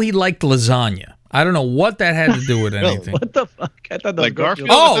 I know he liked lasagna. I don't know what that had to do with anything. What the fuck? I thought that was Like Garfield.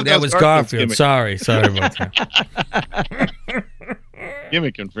 Garfield? Oh, that was Garfield. gimmick. Sorry about that.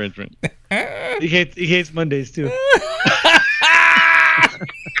 Gimmick infringement. He hates Mondays too.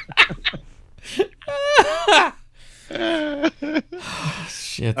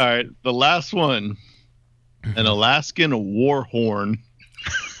 Shit. All right, the last one. An Alaskan war horn.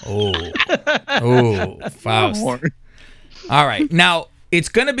 Oh, Faust. Horn. All right. Now, it's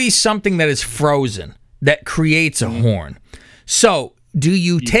going to be something that is frozen that creates a horn. So, do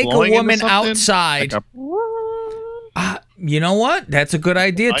you take a blowing into woman something? outside? Like You know what? That's a good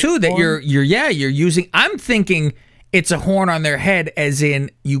idea too. That you're using. I'm thinking it's a horn on their head, as in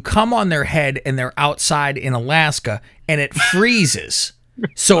you come on their head and they're outside in Alaska and it freezes,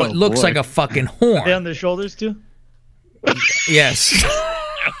 so it looks boy. like a fucking They horn. on their shoulders too. Yes,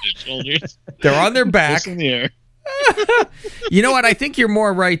 shoulders. they're on their back. Just in the air. You know what? I think you're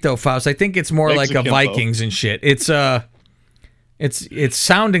more right though, Faust. I think it's more like a Mexican Vikings and shit. It's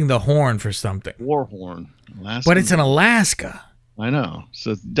sounding the horn for something, War horn. Alaskan but it's in Alaska. I know.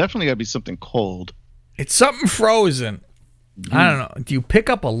 So it's definitely got to be something cold. It's something frozen. I don't know. Do you pick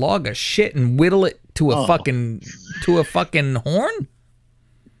up a log of shit and whittle it to a fucking horn?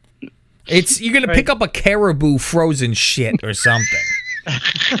 You're gonna pick up a caribou frozen shit or something,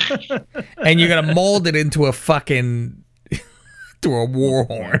 and you're gonna mold it into a fucking to a war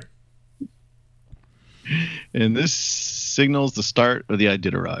horn. And this signals the start of the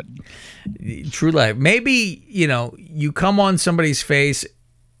Iditarod. True life. Maybe you come on somebody's face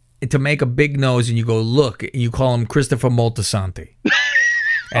to make a big nose, and you go look, and you call him Christopher Moltisanti,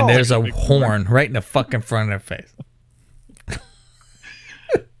 and there's a horn right in the fucking front of their face.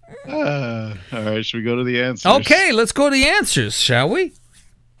 All right, should we go to the answers? Okay, let's go to the answers, shall we?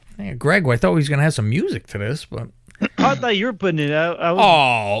 Hey, Greg, I thought he was going to have some music to this, but... I thought you were putting it out. I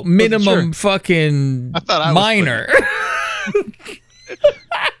was, minimum fucking I thought I was minor.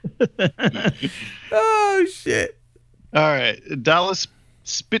 Oh, shit. All right, Dallas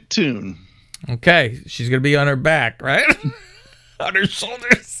Spittoon. Okay, she's going to be on her back, right? On her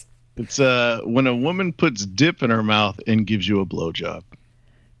shoulders. It's when a woman puts dip in her mouth and gives you a blowjob.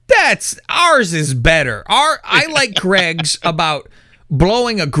 Ours is better. I like Greg's about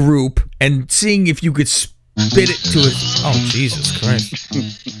blowing a group and seeing if you could spit it to it. Oh, Jesus Christ.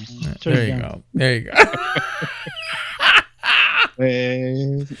 There you go. There you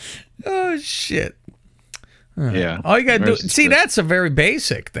go. Oh, shit. Yeah. All you got to do. Ours is See, better. that's a very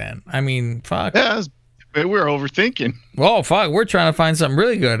basic then. I mean, fuck. Yeah, we're overthinking. Well, fuck. We're trying to find something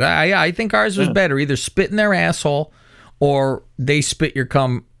really good. I think ours was better. Either spit in their asshole or they spit your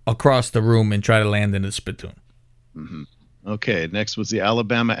cum across the room and try to land in the spittoon. Mm-hmm. Okay, next was the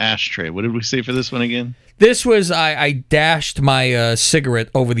Alabama ashtray. What did we say for this one again? This was I dashed my cigarette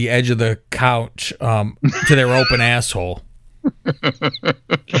over the edge of the couch to their open asshole.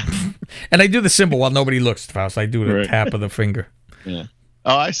 And I do the symbol while nobody looks, Faust. I do the Right. tap of the finger. Yeah.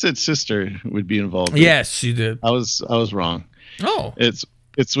 Oh, I said sister would be involved. Yes, you did. I was wrong. Oh. It's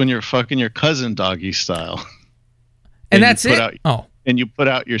when you're fucking your cousin doggy style. And you that's put it? out- Oh. And you put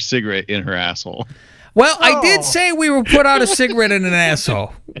out your cigarette in her asshole. Well, I did say we were put out a cigarette in an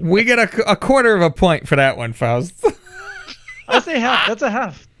asshole. We get a quarter of a point for that one, Faust. I say half. That's a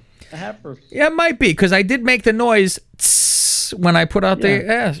half. A half for. Yeah, it might be, because I did make the noise tss when I put out the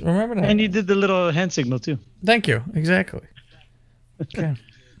ass. Remember that? And you did the little hand signal too. Thank you. Exactly. Okay.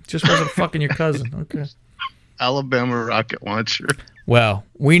 Just wasn't fucking your cousin. Okay. Alabama rocket launcher. Well,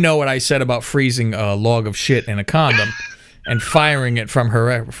 we know what I said about freezing a log of shit in a condom and firing it from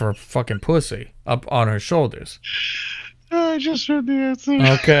her fucking pussy up on her shoulders. I just read the answer.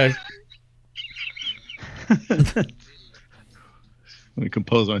 Okay. Let me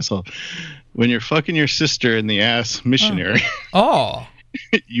compose myself. When you're fucking your sister in the ass missionary, Oh.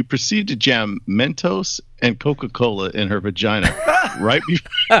 you proceed to jam Mentos and Coca-Cola in her vagina right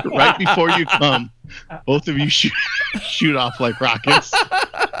before you come. Both of you shoot off like rockets.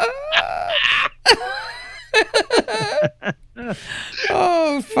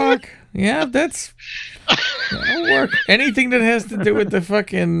 Oh, fuck. Yeah, that'll work. Anything that has to do with the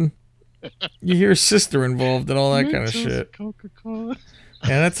fucking... You hear sister involved and all that kind of Mentos, shit. Coca-Cola.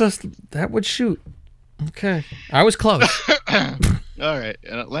 Yeah, that would shoot. Okay. I was close. All right,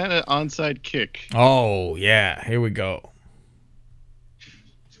 an Atlanta onside kick. Oh, yeah. Here we go.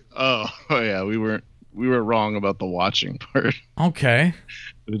 Oh yeah, we were wrong about the watching part. Okay.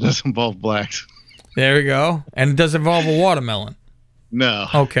 It does involve blacks. There we go. And it does involve a watermelon. No.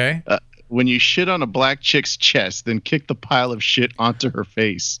 Okay. When you shit on a black chick's chest, then kick the pile of shit onto her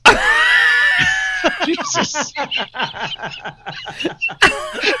face. Jesus.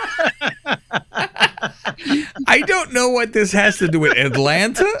 I don't know what this has to do with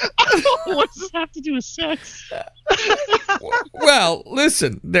Atlanta. What does this have to do with sex? Well,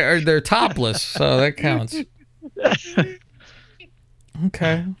 listen, they're topless, so that counts.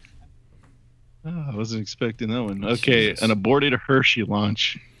 Okay. Oh, I wasn't expecting that one. Okay, Jesus. an aborted Hershey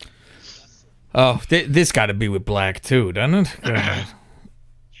launch. Oh, this got to be with black too, doesn't it? Go ahead.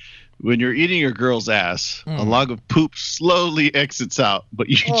 When you're eating your girl's ass, a log of poop slowly exits out, but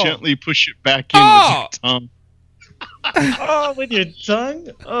you gently push it back in with your tongue. Oh, with your tongue?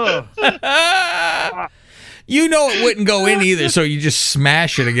 Oh. You know it wouldn't go in either, so you just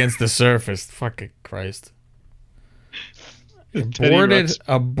smash it against the surface. Fucking Christ.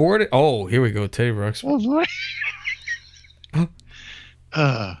 Aborted. Oh, here we go. Teddy Ruxpin.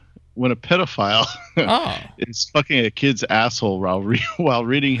 When a pedophile is fucking a kid's asshole while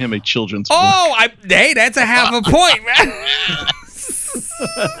reading him a children's book. Hey, that's a half a point, man.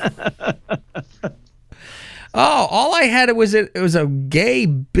 All I had was it was a gay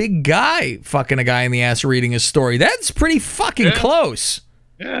big guy fucking a guy in the ass reading a story. That's pretty fucking close.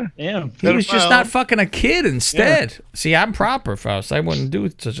 Yeah. He was just not fucking a kid instead. Yeah. See, I'm proper, Faust. I wouldn't do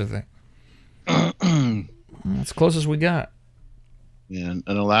such a thing. That's close as we got. Yeah, an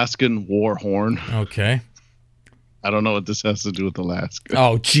Alaskan war horn. Okay. I don't know what this has to do with Alaska.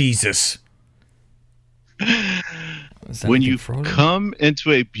 Oh, Jesus. When you come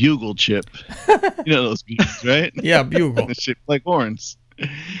into a bugle chip, you know those bugles, right? Yeah, bugle. Shaped like horns.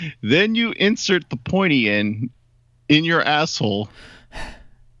 Then you insert the pointy end in your asshole,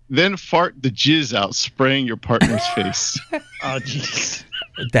 then fart the jizz out, spraying your partner's face. Oh, jeez.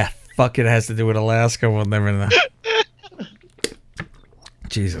 That fucking has to do with Alaska. We'll never know.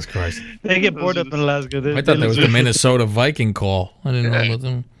 Jesus Christ. They get bored up in Alaska. I thought that was the Minnesota Viking call. I didn't know about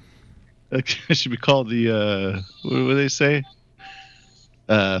them. It should be called the, what do they say?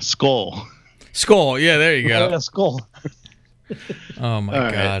 Skull. Skull, yeah, there you go. Yeah, skull. Oh, my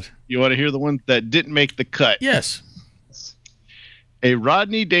God. Right. You want to hear the one that didn't make the cut? Yes. A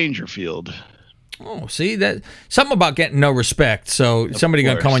Rodney Dangerfield. Oh, see, that something about getting no respect. So somebody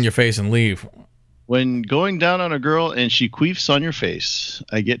going to come on your face and leave. When going down on a girl and she queefs on your face,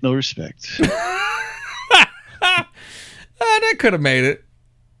 I get no respect. That could have made it.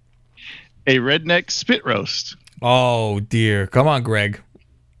 A redneck spit roast. Oh, dear. Come on, Greg.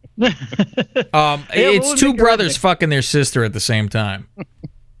 It's two brothers fucking their sister at the same time.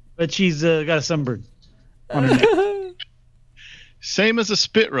 But she's got a sunburn on her neck. Same as a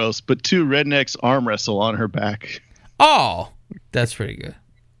spit roast, but two rednecks arm wrestle on her back. Oh, that's pretty good.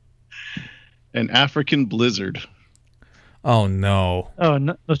 An African blizzard. Oh, no. Oh,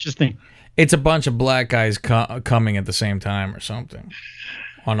 no, that's just thing. It's a bunch of black guys coming at the same time or something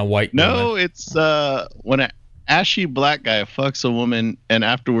on a white woman. No, it's when an ashy black guy fucks a woman and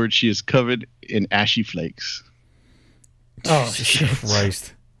afterwards she is covered in ashy flakes. Oh, shit.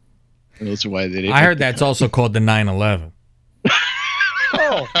 Christ. And those are why they didn't. I heard that's also called the 9/11.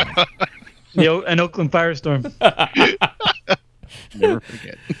 Oh. An Oakland firestorm. Never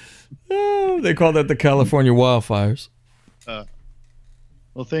forget. Oh, they call that the California wildfires.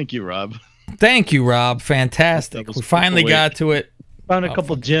 Well, thank you, Rob. Thank you, Rob. Fantastic. We finally got to it. Found a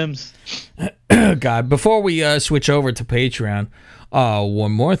couple gems. God, before we switch over to Patreon,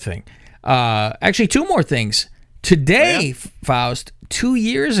 one more thing. Actually, two more things. Today, Faust, 2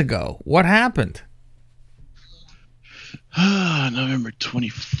 years ago, what happened? November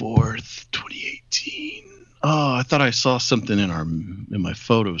 24th, 2018. Oh, I thought I saw something in my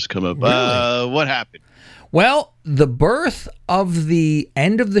photos come up. Really? What happened? Well, the birth of the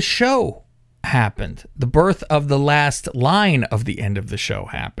end of the show happened. The birth of the last line of the end of the show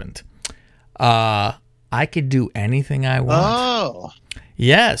happened. I could do anything I want. Oh.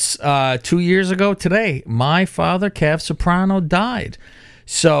 Yes. 2 years ago today, my father, Kev Soprano, died.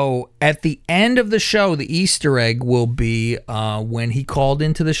 So at the end of the show, the Easter egg will be when he called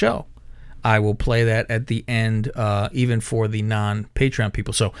into the show. I will play that at the end, even for the non-Patreon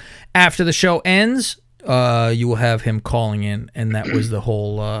people. So after the show ends, you will have him calling in, and that was the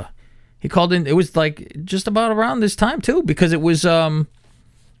whole. He called in. It was like just about around this time too, because it was for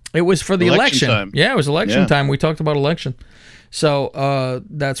the election. Time. Yeah, it was election time. We talked about election, so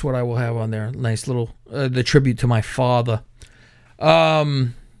that's what I will have on there. Nice little the tribute to my father.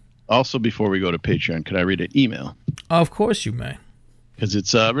 Also, before we go to Patreon, could I read an email? Of course you may. Because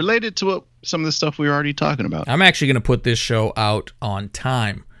it's related to some of the stuff we were already talking about. I'm actually going to put this show out on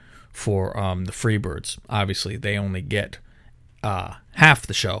time for the Freebirds. Obviously, they only get half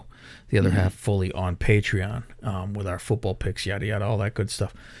the show. The other half fully on Patreon with our football picks, yada, yada, all that good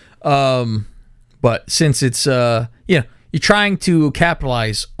stuff. But since it's you're trying to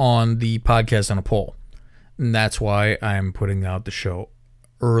capitalize on the podcast on a poll, and that's why I'm putting out the show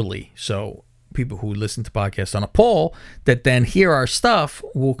early. So people who listen to podcasts on a poll that then hear our stuff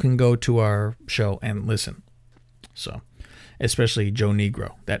can go to our show and listen. So, especially Joe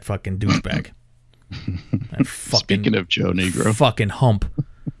Negro, that fucking douchebag. That fucking, Speaking of Joe Negro, fucking hump.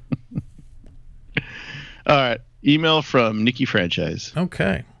 All right, email from Nikki Franchise.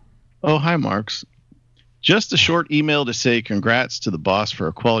 Okay. Oh, hi, Marks. Just a short email to say congrats to the boss for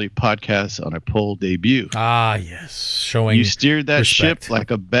a quality podcast on a poll debut. Ah, yes. Showing You steered that respect. ship like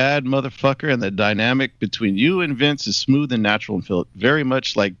a bad motherfucker, and the dynamic between you and Vince is smooth and natural and felt very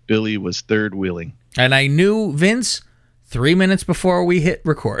much like Billy was third wheeling. And I knew Vince 3 minutes before we hit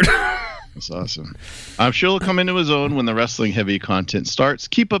record. That's awesome. I'm sure he'll come into his own when the wrestling heavy content starts.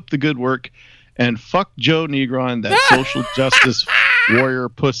 Keep up the good work, and fuck Joe Negron, that social justice warrior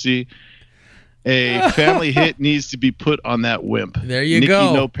pussy. A family hit needs to be put on that wimp. There you Nikki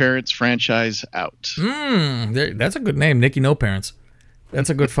go. No Parents franchise out. That's a good name, Nikki No Parents. That's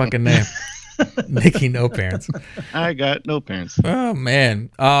a good fucking name. Nikki No Parents. I got no parents. Oh,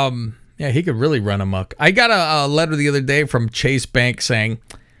 man. Yeah, he could really run amok. I got a letter the other day from Chase Bank saying,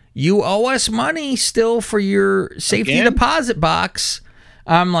 you owe us money still for your safety Again? deposit box.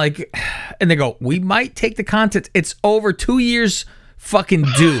 I'm like, and they go, we might take the contents. It's over 2 years fucking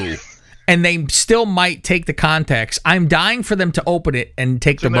due. And they still might take the contacts. I'm dying for them to open it and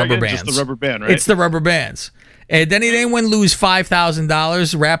take the there rubber again, bands. just the rubber band, right? It's the rubber bands. And then anyone lose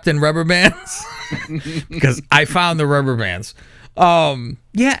 $5,000 wrapped in rubber bands? Because I found the rubber bands.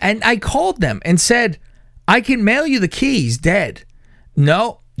 Yeah, and I called them and said, I can mail you the keys dead.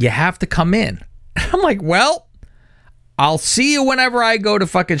 No, you have to come in. I'm like, well, I'll see you whenever I go to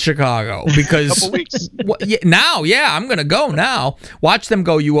fucking Chicago because Couple weeks. I'm gonna go now. Watch them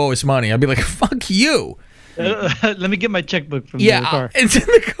go. You owe us money. I'll be like, fuck you. Let me get my checkbook from the car. It's in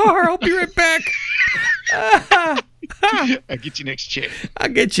the car. I'll be right back. I'll get you next check. I'll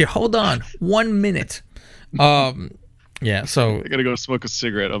get you. Hold on, 1 minute. Yeah. So I gotta go smoke a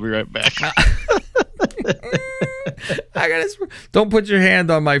cigarette. I'll be right back. don't put your hand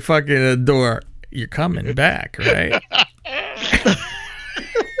on my fucking door. You're coming back, right?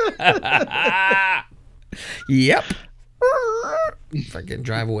 Yep. Fucking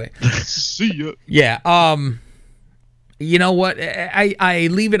drive away. See ya. Yeah. You know what? I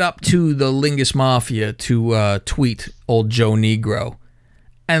leave it up to the Lingus Mafia to tweet old Joe Negro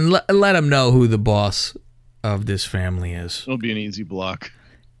and let him know who the boss of this family is. It'll be an easy block.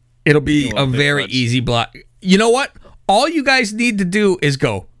 It'll be You a won't think very much. easy block. You know what? All you guys need to do is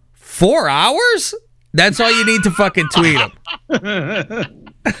go 4 hours. That's all you need to fucking tweet them.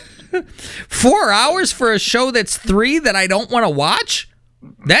 4 hours for a show that's 3 that I don't want to watch?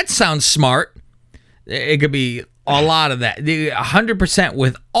 That sounds smart. It could be a lot of that. 100%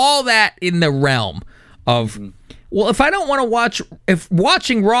 with all that in the realm of, well, if I don't want to watch, if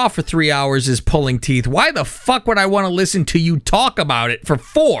watching Raw for 3 hours is pulling teeth, why the fuck would I want to listen to you talk about it for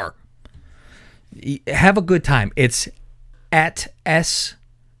 4? Have a good time. It's at SWF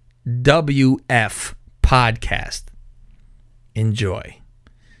Podcast. Enjoy.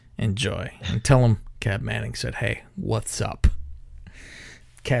 And tell him Cab Manning said, hey, what's up?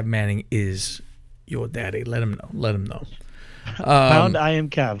 Cab Manning is your daddy. Let him know. Pound I am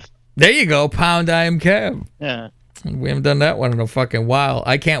Cav. There you go. Pound I am Cab. Yeah. We haven't done that one in a fucking while.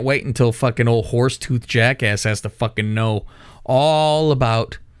 I can't wait until fucking old horse-tooth jackass has to fucking know all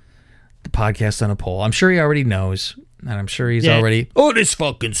about the podcast on a poll. I'm sure he already knows. And I'm sure he's already, oh, this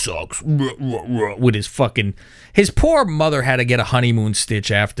fucking sucks. With his fucking, his poor mother had to get a honeymoon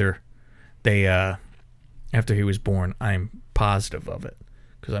stitch after after he was born. I'm positive of it.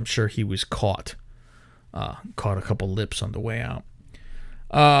 Because I'm sure he was caught a couple lips on the way out.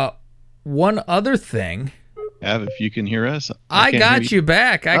 One other thing. Av, if you can hear us. I can't got hear you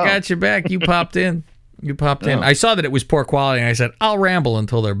back. I got you back. You popped in. I saw that it was poor quality, and I said, I'll ramble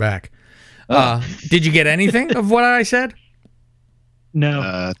until they're back. Did you get anything of what I said? No.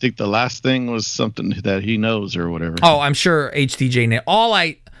 I think the last thing was something that he knows or whatever. Oh, I'm sure HDJ knew.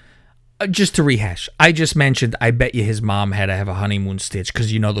 Just to rehash, I just mentioned I bet you his mom had to have a honeymoon stitch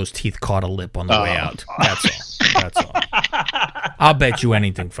because you know those teeth caught a lip on the way out. That's all. I'll bet you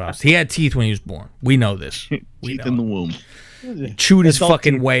anything, Faust. He had teeth when he was born. We know this. Teeth in the womb. Chewed his Adult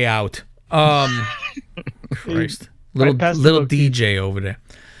fucking teeth. way out. Christ. Little past the little goatee. DJ over there.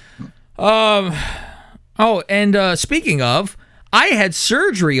 Oh, and speaking of, I had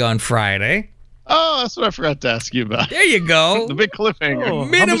surgery on Friday. Oh, that's what I forgot to ask you about. There you go. The big cliffhanger. Oh. How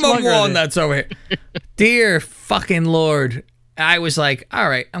much Minimum longer are they? walnuts over here. Dear fucking Lord. I was like, all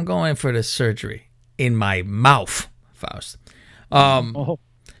right, I'm going for the surgery. in my mouth, Faust.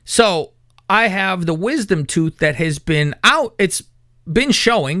 So I have the wisdom tooth that has been out. It's been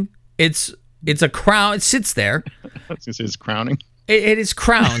showing. It's a crown. It sits there. I was gonna say it's crowning. It is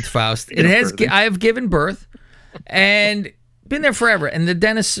crowned, Faust. It has. I have given birth, and been there forever. And the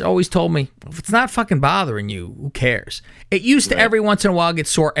dentist always told me, if it's not fucking bothering you, who cares? It used to every once in a while get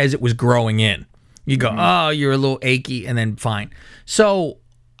sore as it was growing in. You go, oh, you're a little achy, and then fine. So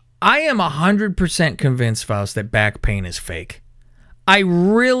I am 100% convinced, Faust, that back pain is fake. I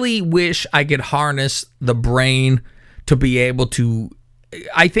really wish I could harness the brain to be able to.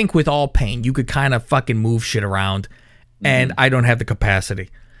 I think with all pain, you could kind of fucking move shit around, and I don't have the capacity.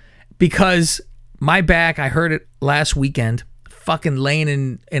 Because my back, I heard it last weekend, fucking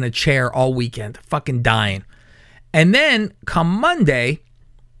laying in a chair all weekend, fucking dying. And then come Monday,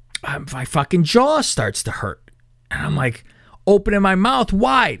 my fucking jaw starts to hurt. And I'm like, opening my mouth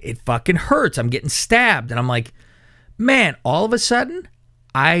wide. It fucking hurts. I'm getting stabbed. And I'm like, man, all of a sudden,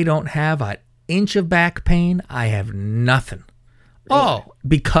 I don't have an inch of back pain. I have nothing. Really? Oh,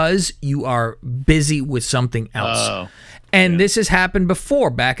 because you are busy with something else. Oh, and this has happened before,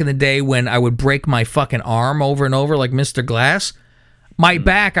 back in the day when I would break my fucking arm over and over like Mr. Glass. My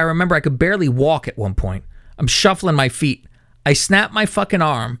back, I remember I could barely walk at one point. I'm shuffling my feet. I snap my fucking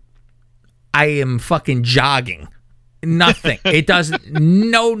arm. I am fucking jogging. Nothing. It doesn't,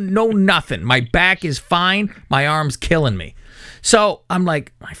 nothing. My back is fine. My arm's killing me. So I'm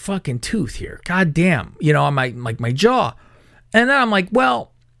like, my fucking tooth here. God damn. You know, I'm like my jaw. And then I'm like,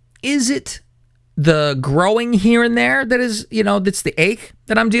 well, is it the growing here and there that is, you know, that's the ache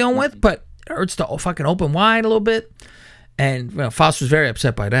that I'm dealing with? But it hurts to fucking open wide a little bit. And Faust was very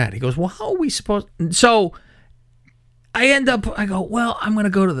upset by that. He goes, well, how are we supposed... So I go, well, I'm going to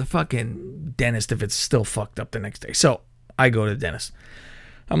go to the fucking dentist if it's still fucked up the next day. So I go to the dentist.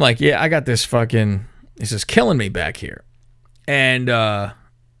 I'm like, yeah, I got this fucking... This is killing me back here. And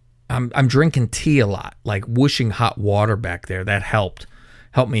I'm drinking tea a lot, like whooshing hot water back there. That helped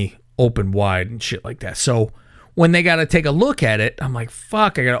me open wide and shit like that. So when they got to take a look at it, I'm like,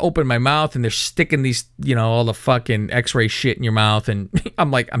 fuck, I got to open my mouth, and they're sticking these, you know, all the fucking x-ray shit in your mouth. And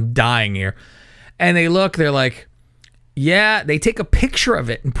I'm like, I'm dying here. And they look, they're like, yeah, they take a picture of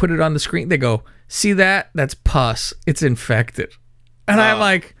it and put it on the screen. They go, see that? That's pus. It's infected. And I'm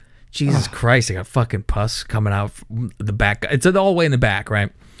like, Jesus Christ, I got fucking pus coming out from the back. It's all the way in the back,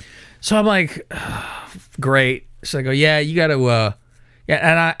 right? So I'm like, great. So I go, yeah, you got to,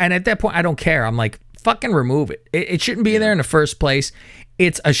 and at that point, I don't care. I'm like, fucking remove it. It shouldn't be there in the first place.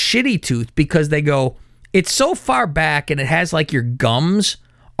 It's a shitty tooth because they go, it's so far back and it has like your gums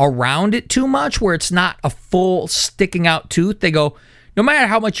around it too much where it's not a full sticking out tooth. They go, no matter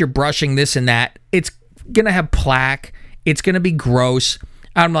how much you're brushing this and that, it's going to have plaque. It's going to be gross.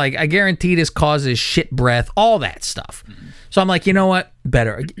 I'm like, I guarantee this causes shit breath, all that stuff. So I'm like, you know what?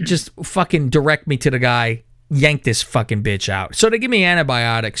 Better. Just fucking direct me to the guy, yank this fucking bitch out. So they give me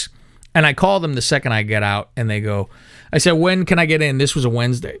antibiotics, and I call them the second I get out, and they go, I said, when can I get in? This was a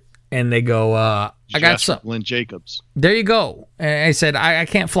Wednesday. And they go, I got some. Lynn Jacobs. There you go. And I said, I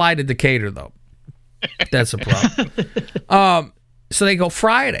can't fly to Decatur, though. That's a problem. So they go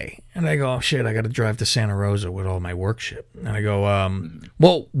Friday. And I go, oh, shit, I got to drive to Santa Rosa with all my work shit. And I go,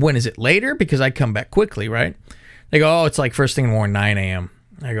 well, when is it later? Because I come back quickly, right? They go, oh, it's like first thing in the morning, 9 a.m.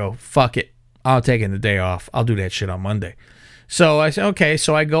 I go, fuck it. I'll take the day off. I'll do that shit on Monday. So I said, okay.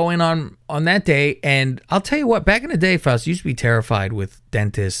 So I go in on that day. And I'll tell you what, back in the day, Faust, used to be terrified with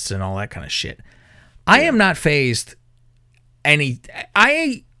dentists and all that kind of shit. I am not fazed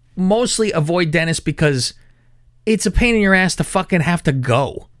I mostly avoid dentists because it's a pain in your ass to fucking have to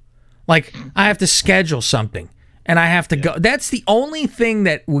go. Like, I have to schedule something, and I have to go. That's the only thing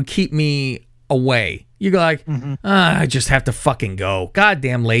that would keep me away. You go like, I just have to fucking go.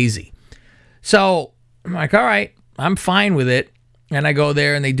 Goddamn lazy. So I'm like, all right, I'm fine with it. And I go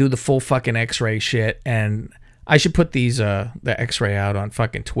there, and they do the full fucking x-ray shit. And I should put the x-ray out on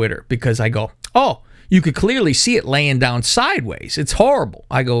fucking Twitter because I go, oh, you could clearly see it laying down sideways. It's horrible.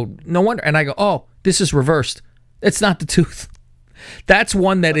 I go, no wonder. And I go, oh, this is reversed. It's not the tooth. That's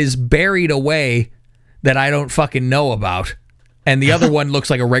one that is buried away that I don't fucking know about. And the other one looks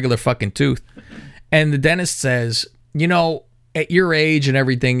like a regular fucking tooth. And the dentist says, you know, at your age and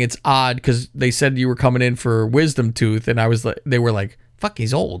everything, it's odd because they said you were coming in for wisdom tooth. And they were like, fuck,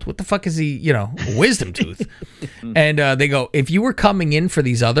 he's old. What the fuck is he, you know, wisdom tooth? And they go, if you were coming in for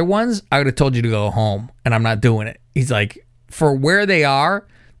these other ones, I would have told you to go home. And I'm not doing it. He's like, for where they are,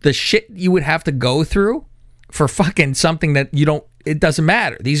 the shit you would have to go through for fucking something that you don't, it doesn't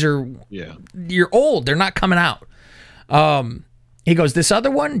matter. These are, you're old. They're not coming out. He goes, this other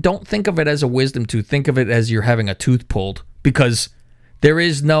one, don't think of it as a wisdom tooth. Think of it as you're having a tooth pulled, because there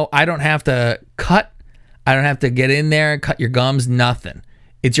is no, I don't have to cut. I don't have to get in there and cut your gums, nothing.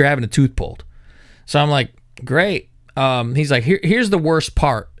 It's you're having a tooth pulled. So I'm like, great. He's like, here's the worst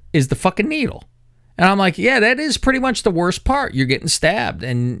part is the fucking needle. And I'm like, yeah, that is pretty much the worst part. You're getting stabbed.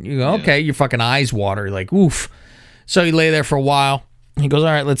 And you go, okay, your fucking eyes water. You're like, oof. So he lay there for a while. He goes, all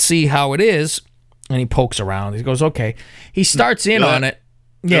right, let's see how it is. And he pokes around. He goes, okay. He starts in on it.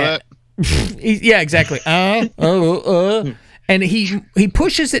 Yeah. Yeah, exactly. And he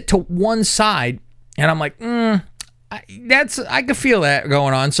pushes it to one side. And I'm like, I could feel that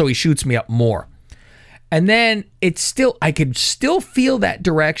going on. So he shoots me up more. And then I could still feel that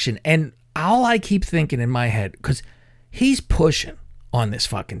direction. And all I keep thinking in my head, because he's pushing on this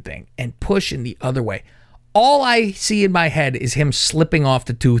fucking thing and pushing the other way. All I see in my head is him slipping off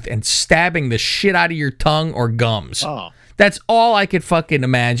the tooth and stabbing the shit out of your tongue or gums. Oh. That's all I could fucking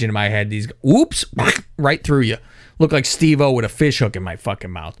imagine in my head. These, oops, right through you. Look like Steve-O with a fish hook in my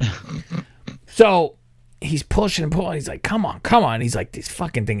fucking mouth. So he's pushing and pulling. He's like, come on. He's like, this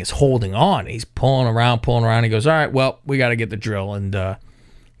fucking thing is holding on. He's pulling around. He goes, all right, well, we got to get the drill and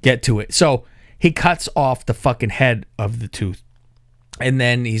get to it. So he cuts off the fucking head of the tooth. And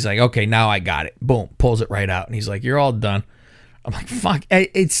then he's like, okay, now I got it. Boom, pulls it right out. And he's like, you're all done. I'm like, fuck.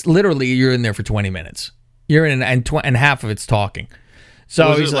 It's literally, you're in there for 20 minutes. You're in, and half of it's talking. So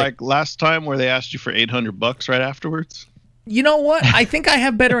was he's it like last time where they asked you for $800 right afterwards? You know what? I think I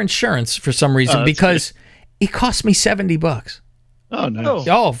have better insurance for some reason because it cost me $70. Oh, nice.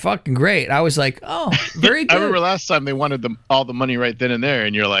 Oh, fucking great. I was like, oh, very good. I remember last time they wanted all the money right then and there,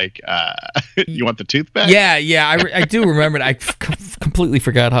 and you're like, you want the tooth back? Yeah, I do remember it. I completely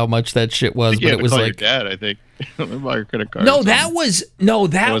forgot how much that shit was, but it was like your dad, I think. Your credit card. No, that was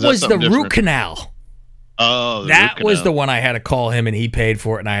the root canal. Oh, that was the one I had to call him, and he paid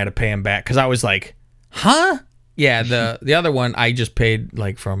for it, and I had to pay him back because I was like, huh? Yeah, the other one I just paid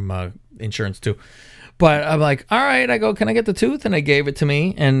like from insurance too. But I'm like, all right. I go, can I get the tooth? And they gave it to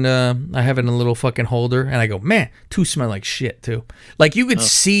me, and I have it in a little fucking holder. And I go, man, tooth smell like shit too. Like you could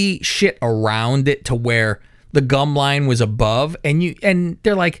see shit around it to where the gum line was above, and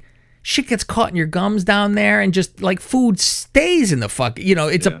they're like, shit gets caught in your gums down there, and just like food stays in the fucking,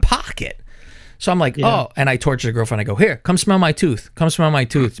 it's a pocket. So I'm like, oh, and I torture the girlfriend. I go, here, come smell my tooth. Come smell my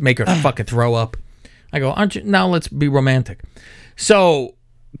tooth. Make her fucking throw up. I go, aren't you? Now let's be romantic. So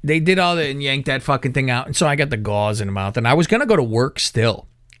they did all that and yanked that fucking thing out. And so I got the gauze in the mouth. And I was going to go to work still.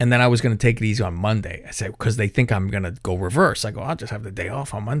 And then I was going to take it easy on Monday. I said, because they think I'm going to go reverse. I go, I'll just have the day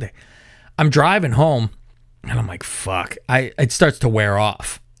off on Monday. I'm driving home. And I'm like, fuck. It starts to wear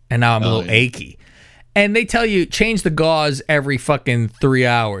off. And now I'm a little achy. And they tell you, change the gauze every fucking 3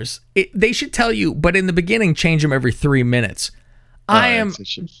 hours. They should tell you, but in the beginning, change them every 3 minutes. I am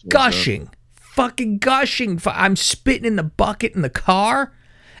gushing. Fucking gushing. I'm spitting in the bucket in the car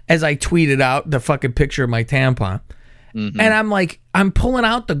as I tweeted out the fucking picture of my tampon. Mm-hmm. And I'm like, I'm pulling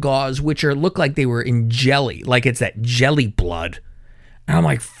out the gauze, which look like they were in jelly. Like it's that jelly blood. And I'm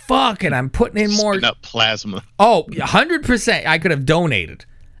like, fuck. And I'm putting in more. Spitting up plasma. Oh, 100%. I could have donated.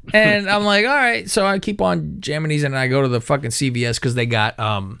 And I'm like, all right. So I keep on jamming these in, and I go to the fucking CVS because they got,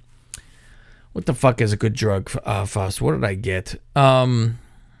 what the fuck is a good drug, Faust? What did I get?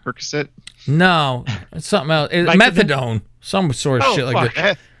 Percocet? No, it's something else. Methadone. Some sort of shit like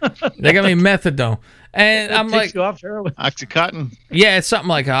that. They got me methadone. And I'm like, Oxycontin? Yeah, it's something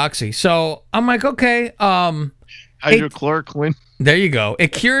like Oxy. So I'm like, okay. Hydrochloroquine? There you go.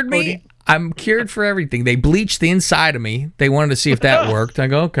 It cured me. I'm cured for everything. They bleached the inside of me. They wanted to see if that worked. I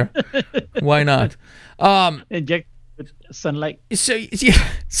go, okay. Why not? Inject with sunlight. So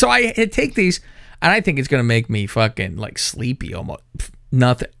I take these, and I think it's going to make me fucking like sleepy almost.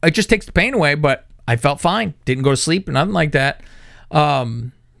 Nothing. It just takes the pain away, but I felt fine. Didn't go to sleep, nothing like that.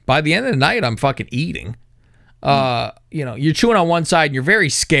 By the end of the night, I'm fucking eating. You're chewing on one side and you're very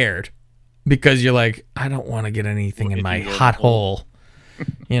scared because you're like, I don't want to get anything in my hot hole.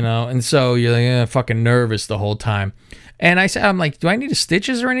 And so you're like, fucking nervous the whole time. And I'm like, do I need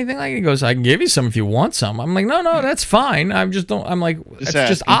stitches or anything? Like, he goes, I can give you some if you want some. I'm like, no, that's fine. I'm like, it's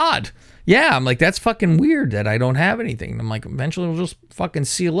just odd. Yeah, I'm like, that's fucking weird that I don't have anything. I'm like, eventually we'll just fucking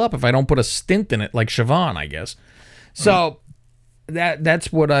seal up if I don't put a stint in it like Siobhan, I guess. So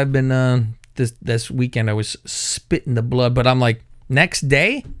that's what I've been this weekend. I was spitting the blood, but I'm like, next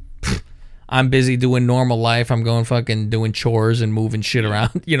day, I'm busy doing normal life. I'm going fucking doing chores and moving shit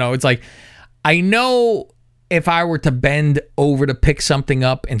around. It's like, I know if I were to bend over to pick something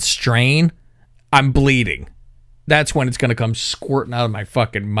up and strain, I'm bleeding. That's when it's going to come squirting out of my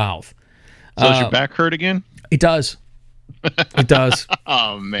fucking mouth. So does your back hurt again? It does. It does.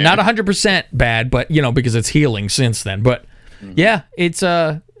 Oh man. Not 100% bad, but because it's healing since then. But yeah, it's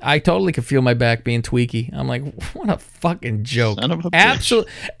I totally could feel my back being tweaky. I'm like, what a fucking joke. Son of a bitch.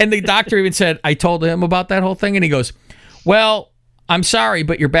 Absolutely. And the doctor even said, I told him about that whole thing, and he goes, well, I'm sorry,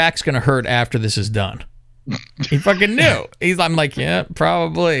 but your back's going to hurt after this is done. He fucking knew. I'm like, yeah,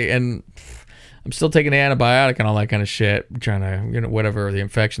 probably. And I'm still taking the antibiotic and all that kind of shit, trying to, whatever the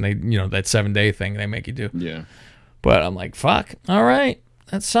infection, they, that 7-day thing they make you do. Yeah. But I'm like, fuck, all right,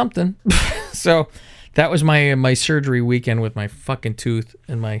 that's something. So that was my surgery weekend with my fucking tooth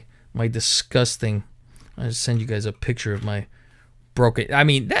and my disgusting. I'll just send you guys a picture of my broken. I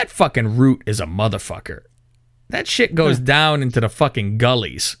mean, that fucking root is a motherfucker. That shit goes down into the fucking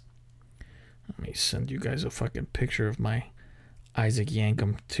gullies. Let me send you guys a fucking picture of my Isaac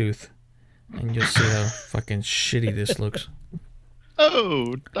Yankum tooth, and you'll see how fucking shitty this looks.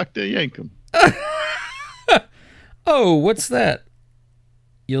 Oh, Dr. Yankum. Oh, what's that?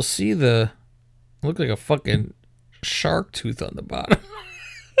 You'll see look like a fucking shark tooth on the bottom.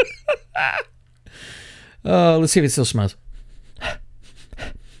 Let's see if it still smells.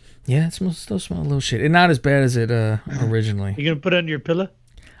 Yeah, it still smells a little shit. It's not as bad as it originally. You gonna put it on your pillow?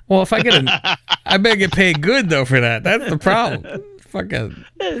 Well, if I get I better get paid good though for that. That's the problem. Fucking.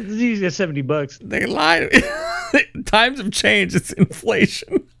 It's usually $70. They lied. Times have changed. It's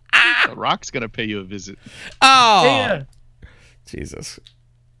inflation. The Rock's gonna pay you a visit. Oh, Yeah. Jesus.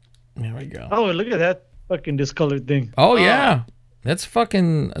 There we go. Oh, look at that fucking discolored thing. Oh yeah, that's a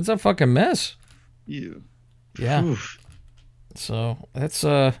fucking mess. You. Yeah. Oof. So that's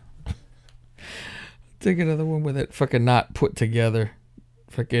take another one with it fucking not put together.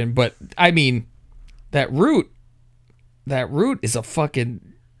 Fucking, but I mean, that root is a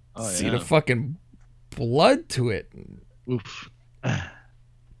fucking see the fucking blood to it. Oof.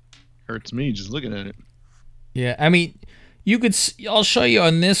 Hurts me just looking at it. Yeah, I mean, you could. I'll show you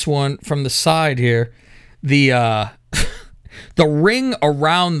on this one from the side here, the the ring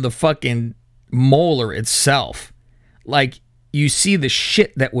around the fucking molar itself. Like you see the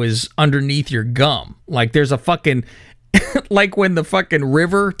shit that was underneath your gum. Like there's a fucking. Like when the fucking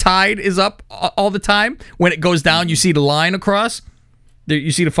river tide is up all the time, when it goes down, you see the line across. There,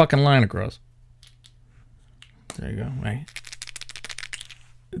 you see the fucking line across. There you go. Right.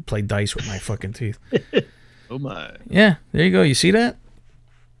 Play dice with my fucking teeth. Oh my. Yeah, there you go. You see that?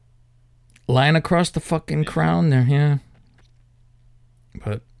 Line across the fucking crown there, yeah.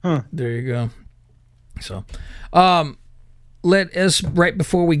 But there you go. So, let us, right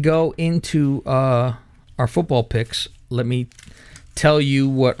before we go into our football picks, let me tell you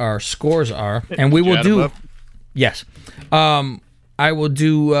what our scores are. And we will do, yes. I will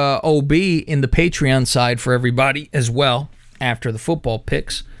do OB in the Patreon side for everybody as well after the football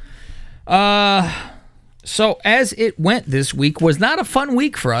picks. So as it went this week was not a fun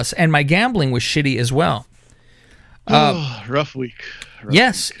week for us, and my gambling was shitty as well. Rough week.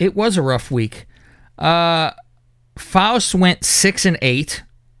 Yes, it was a rough week. Faust went 6-8.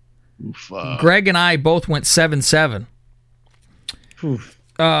 Oof, Greg and I both went 7-7.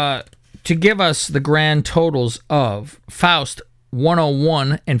 To give us the grand totals of Faust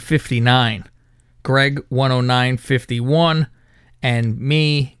 101 and 59, Greg 109 51, and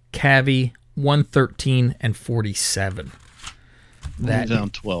me Cavi 113 and 47. That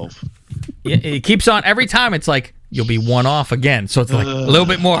down 12. It keeps on every time. It's like you'll be one off again. So it's like a little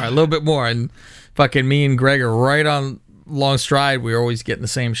bit more, and fucking me and Greg are right on long stride. We're always getting the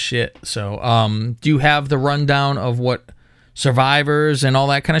same shit. So, do you have the rundown of what Survivors and all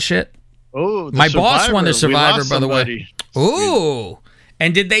that kind of shit? Oh, my boss won the Survivor, by the way. Ooh,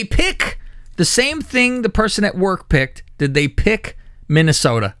 and did they pick the same thing the person at work picked? Did they pick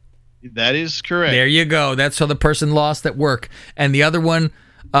Minnesota? That is correct. There you go. That's how the person lost at work, and the other one,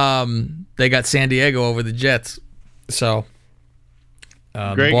 they got San Diego over the Jets. So.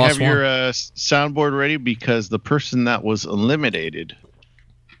 Greg, have your soundboard ready, because the person that was eliminated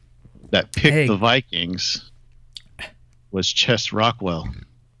that picked the Vikings was Chess Rockwell.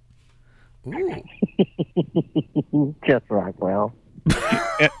 Ooh. Chess Rockwell.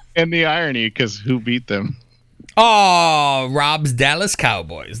 And the irony, because who beat them? Oh, Rob's Dallas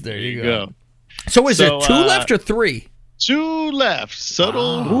Cowboys. There you go. So is there 2 left or 3? 2 left.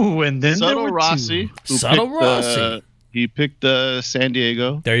 Subtle, and then Subtle Rossi. He picked San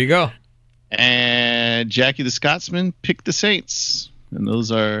Diego. There you go. And Jackie the Scotsman picked the Saints. And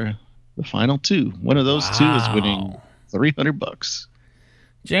those are the final 2. One of those 2 is winning $300.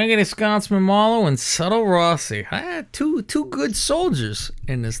 Jackie the Scotsman Marlowe and Subtle Rossi. I had two good soldiers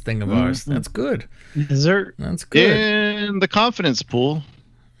in this thing of ours. That's good. That's good. In the confidence pool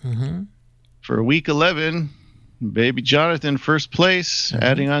for week 11, Baby Jonathan first place,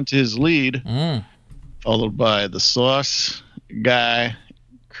 adding on to his lead, followed by the Sauce Guy,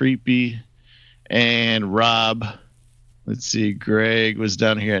 Creepy, and Rob. Let's see, Greg was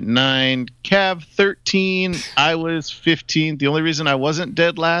down here at 9, Cav 13, I was 15. The only reason I wasn't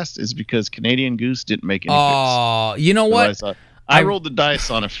dead last is because Canadian Goose didn't make any picks. Oh, you know what? I rolled the dice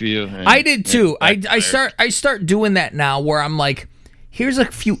on a few. I did too. I start doing that now where I'm like, here's a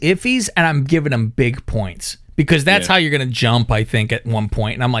few iffies, and I'm giving them big points. Because that's how you're going to jump, I think, at one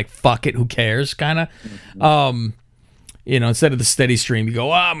point. And I'm like, fuck it, who cares, kind of. Instead of the steady stream, you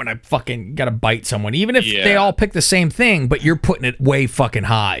go, I'm going to fucking got to bite someone. Even if they all pick the same thing, but you're putting it way fucking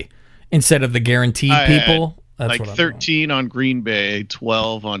high instead of the guaranteed people. That's like 13 on Green Bay,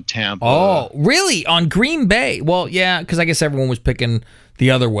 12 on Tampa. Oh, really? On Green Bay? Well, yeah, because I guess everyone was picking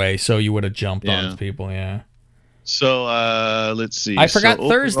the other way, so you would have jumped on those people, yeah. So, let's see. I forgot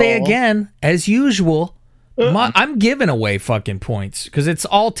Thursday again, as usual. I'm giving away fucking points because it's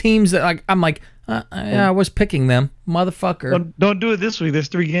all teams that I'm like, I was picking them, motherfucker. Don't do it this week. There's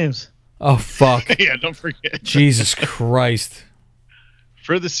 3 games. Oh fuck! Yeah, don't forget. Jesus Christ!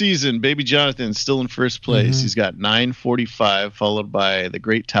 For the season, Baby Jonathan still in first place. He's got 945, followed by the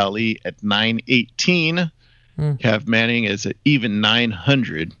Great Tali at 918. Cav Manning is at even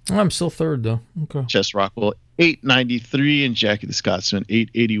 900. I'm still third though. Okay. Chess Rockwell 893 and Jackie the Scotsman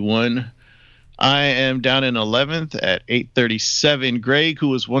 881. I am down in 11th at 837. Greg, who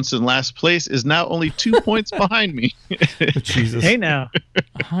was once in last place, is now only 2 points behind me. Jesus. Hey now.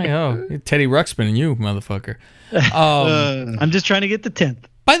 Hi, Teddy Ruxpin and you, motherfucker. I'm just trying to get the 10th.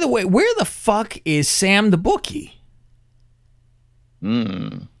 By the way, where the fuck is Sam the bookie?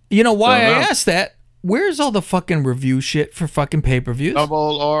 You know why I asked that? Where's all the fucking review shit for fucking pay-per-views?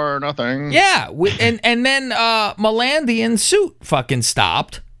 Double or nothing. Yeah, and then Melandy and Suit fucking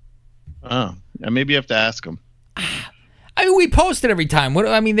stopped. Oh, maybe you have to ask them. I mean, we post it every time.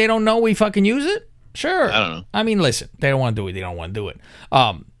 They don't know we fucking use it? Sure. I don't know. I mean, listen, they don't want to do it. They don't want to do it.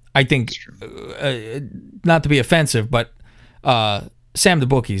 I think, not to be offensive, but Sam the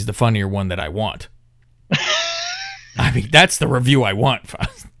Bookie is the funnier one that I want. I mean, that's the review I want.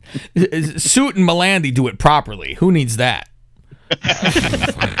 Suit and Melandy do it properly. Who needs that?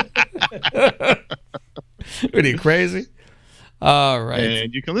 What are you, crazy? All right.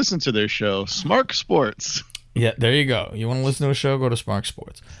 And you can listen to their show, Smart Sports. Yeah, there you go. You want to listen to a show, go to Smart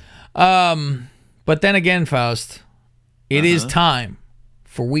Sports. But then again, Faust, it is time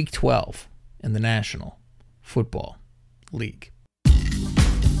for Week 12 in the National Football League.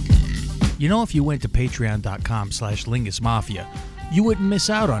 You know, if you went to patreon.com/LingusMafia, you wouldn't miss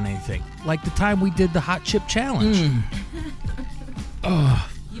out on anything, like the time we did the Hot Chip Challenge.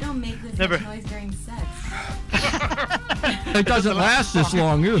 You don't make this much noise during sex. It doesn't last this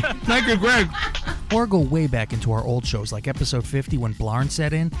long. Thank you, Greg. Or go way back into our old shows, like episode 50 when Blarn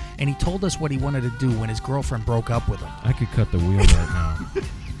set in, and he told us what he wanted to do when his girlfriend broke up with him. I could cut the wheel right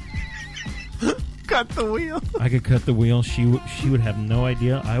now. Cut the wheel. I could cut the wheel. She would have no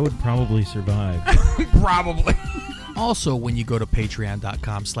idea. I would probably survive. Probably. Also, when you go to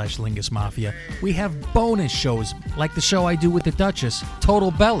patreon.com/LingusMafia, we have bonus shows, like the show I do with the Duchess,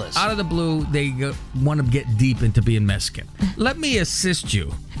 Total Bellas. Out of the blue, they want to get deep into being Mexican. Let me assist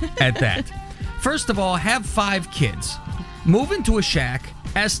you at that. First of all, have 5 kids. Move into a shack,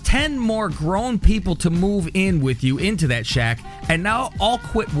 ask 10 more grown people to move in with you into that shack, and now all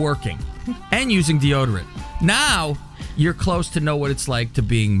quit working and using deodorant. Now you're close to know what it's like to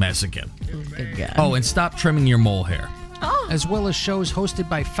being Mexican. Oh, and stop trimming your mole hair. Oh. As well as shows hosted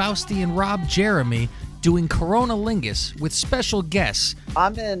by Fausti and Rob Jeremy doing Corona Lingus with special guests.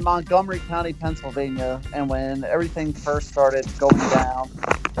 I'm in Montgomery County, Pennsylvania, and when everything first started going down,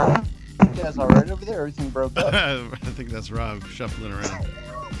 you guys all right over there? Everything broke up. I think that's Rob shuffling around.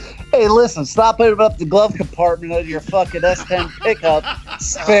 Hey, listen, stop opening up the glove compartment of your fucking S10 pickup,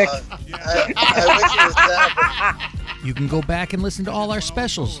 spick. I wish it was that. You can go back and listen to all our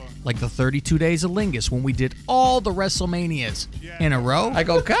specials, like the 32 Days of Lingus when we did all the WrestleManias in a row. I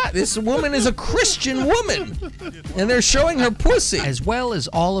go, God, this woman is a Christian woman, and they're showing her pussy. As well as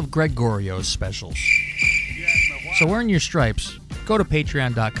all of Greg Gorio's specials. So earn your stripes. Go to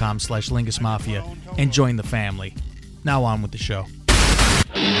patreon.com/LingusMafia and join the family. Now on with the show.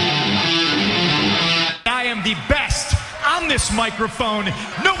 I am the best on this microphone.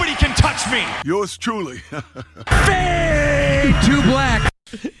 Nobody can touch me. Yours truly. Fade to black.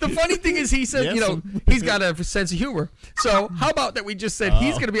 The funny thing is, he said, he's got a sense of humor. So how about that we just said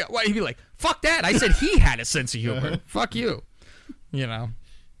he's going to be, he'd be like, fuck that. I said he had a sense of humor. Fuck you.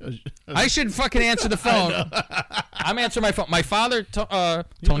 I should fucking answer the phone. I'm answering my phone. My father,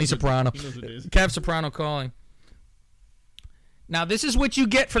 Tony Soprano, Cav Soprano calling. Now, this is what you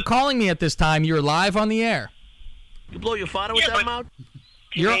get for calling me at this time. You're live on the air. You blow your father with that mouth?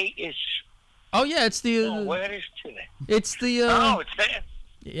 Today is... Oh, yeah, it's the... where is today? It's the... it's that.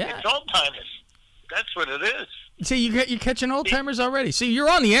 Yeah. It's old-timers. That's what it is. See, you're catching old-timers already. See, you're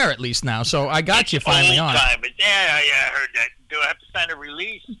on the air at least now, so I got you finally on. Old-timers. Yeah, I heard that. Do I have to sign a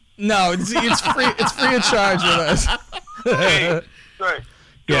release? No, it's free. It's free of charge with us. Hey, sorry.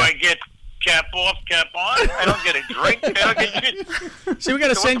 Do I get cap off, cap on? I don't get a drink. I don't get shit. See, we got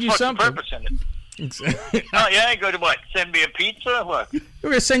to send you something. What's the purpose in it? Oh, yeah, I go to what? Send me a pizza or what? We're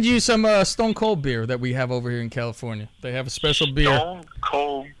going to send you some Stone Cold beer that we have over here in California. They have a special beer. Stone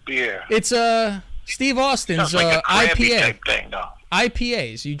Cold beer. It's Steve Austin's Sounds like a Krabby IPA. type thing, though.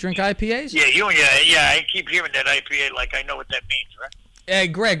 IPAs. You drink IPAs? Yeah, I keep hearing that IPA like I know what that means, right? Hey,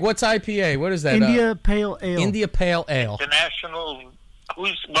 Greg, what's IPA? What is that? India Pale Ale. India Pale Ale. International...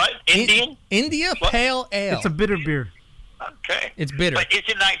 Who's what? Indian? India what? Pale Ale. It's a bitter beer. Okay. It's bitter. But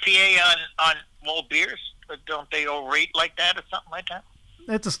isn't IPA on all beers? Or don't they all rate like that or something like that?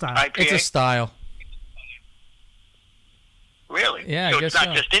 It's a style. IPA? It's a style. Really? Yeah, so I guess it's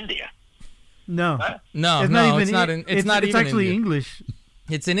not so. just India? No. Huh? No, it's no, not even, it's not. It's not even actually India. English.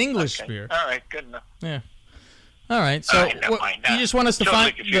 It's an English Okay. beer. All right, good enough. Yeah. All right. So All right, never mind you that. just want us to Totally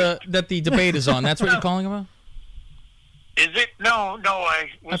find confused. that the debate is on. That's what you're calling about? Is it? No, I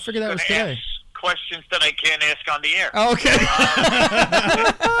was figured that was gonna today. ask questions that I can't ask on the air. Oh, okay.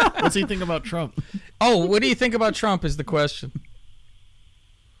 What's he think about Trump? Oh, what do you think about Trump is the question.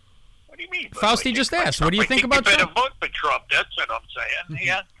 What do you mean? Fausty just asked. What do you think about you Trump? better vote for Trump. That's what I'm saying.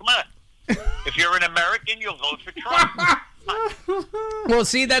 Yeah, come on. If you're an American, you'll vote for Trump. Well,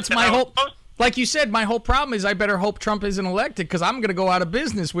 see, that's my hope. Like you said, my whole problem is I better hope Trump isn't elected because I'm going to go out of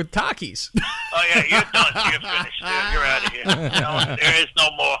business with Takis. Oh, yeah, you're done. You're finished. You're out of here. No, there is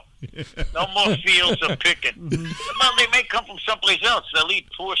no more fields of picking. Well, they may come from someplace else. They'll eat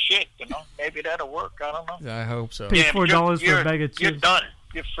poor shit, you know. Maybe that'll work. I don't know. I hope so. Pay $4 for a bag of You're chips. done.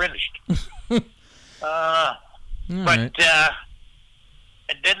 You're finished. right.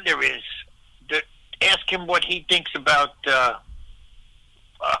 And then there is, ask him what he thinks about the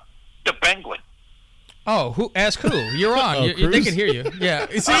Penguin. Oh, ask who? You're on. Oh, They Cruz? can hear you. Yeah.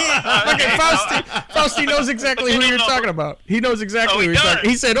 See, look at Fausty knows exactly who you're talking about. He knows exactly who you're talking about.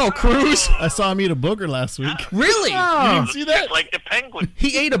 He said, "Oh, Cruz." I saw him eat a booger last week. Really? You didn't see that? Just like the Penguin.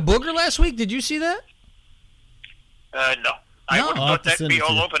 He ate a booger last week. Did you see that? No. I would I'll have have thought to that'd send be it to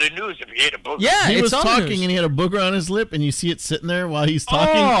all you. over the news if he ate a booger. Yeah, He it's was on the talking news. and he had a booger on his lip, and you see it sitting there while he's talking.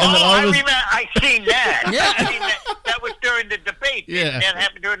 Oh, and then all I of his remember. I seen that. Yeah. I seen that. That was during the debate. Yeah. Didn't that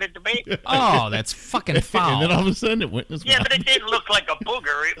happen during the debate? Oh, that's fucking foul. and then all of a sudden it went in his Yeah, mouth. but it didn't look like a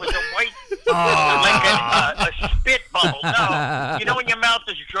booger. It was a white, like a spit bubble. No, you know when your mouth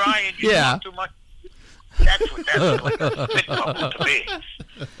is dry and you Yeah. talk too much. That's what that looked like, a spit bubble to me.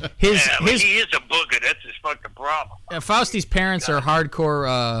 His Yeah, but he is a booger. That's his fucking problem. Fausti's parents are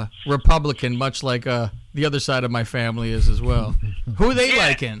hardcore Republican, much like the other side of my family is as well. Who are they Yeah,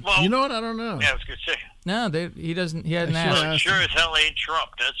 liking? well, You know what? I don't know. Yeah, I was gonna say. No, he doesn't. He hadn't I should asked. ask. Sure as hell ain't Trump.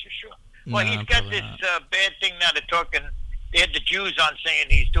 That's for sure. Well, No, he's got probably this bad thing now. They're talking. They had the Jews on saying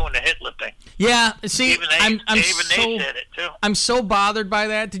he's doing the Hitler thing. Yeah, see, Even they said it too. I'm so bothered by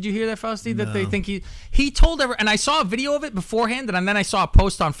that. Did you hear that, Fausti? That they think he told and I saw a video of it beforehand, and then I saw a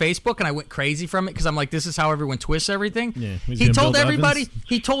post on Facebook, and I went crazy from it because I'm like, this is how everyone twists everything. Yeah, he's he gonna told build everybody. ovens.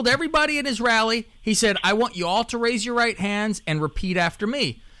 He told everybody at his rally. He said, "I want you all to raise your right hands and repeat after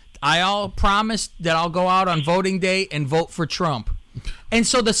me. I all promised that I'll go out on voting day and vote for Trump." And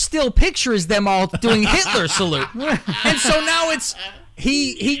so the still picture is them all doing Hitler salute. And so now it's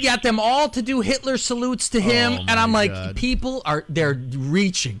he got them all to do Hitler salutes to him, Oh, and I'm my like, God. people they're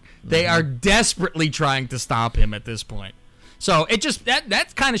reaching. They are desperately trying to stop him at this point. So it just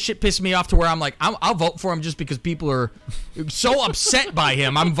that kind of shit pissed me off to where I'm like, I'll vote for him just because people are so upset by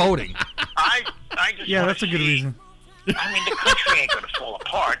him. I'm voting. I just Yeah, wanna that's a good see- reason. I mean, the country ain't gonna fall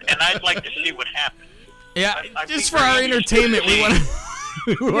apart, and I'd like to see what happens. Yeah, I'd just be for our very interested entertainment, to we see- want to.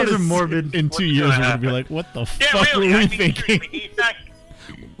 You guys are morbid. In 2 years, we're gonna be like, "What the Yeah, fuck really. were I we mean, thinking?" seriously, he's not.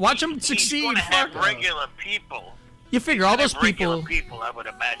 Watch him He's succeed. gonna have Fuck. regular people. You figure all those Regular people, people, I would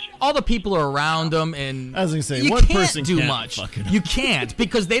imagine. all the people are around him, and I was gonna say, you one can't person do can't much. fuck it up. You can't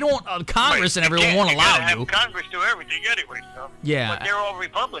because they don't. Congress and Right, everyone you won't gotta allow have you. Congress do everything anyway, so. Yeah. But they're all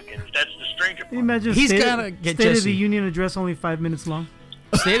Republicans. That's the stranger Can you part. imagine He's State, gotta get State of Jesse. the Union address only 5 minutes long?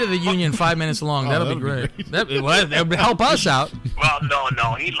 State of the Union, 5 minutes long. That'll be that'd be great. That would help us out. Well,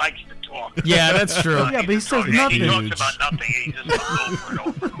 no, he likes to talk. Yeah, that's true. Yeah, but he says He nothing. talks about nothing. He just goes over and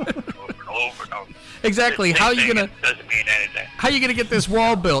over and over and over and over and over. Exactly. The How same you thing gonna doesn't mean anything. How you gonna get this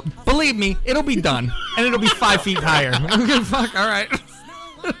wall built? Believe me, it'll be done. And it'll be 5 feet higher. Fuck, all right.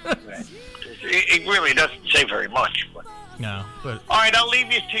 It really doesn't say very much. But. No, but... All right, I'll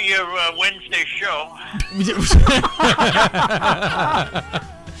leave you to your Wednesday show.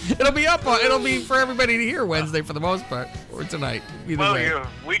 It'll be up. It'll be for everybody to hear Wednesday for the most part, or tonight. Either way. Your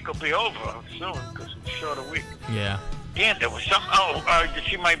week will be over soon because it's a shorter week. Yeah. Yeah, there was some. Did you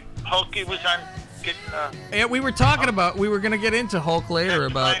see my Hulky was on getting? Yeah, we were talking about. We were gonna get into Hulk later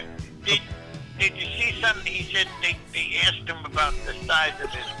about. Did you see something? He said they asked him about the size of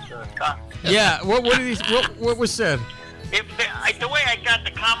his cock. Yeah. What did he? What was said? The way I got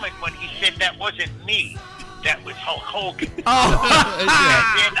the comment when he said that wasn't me. That was Hulk Hogan.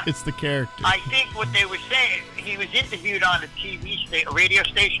 Yeah, it's the character. I think what they were saying, he was interviewed on a radio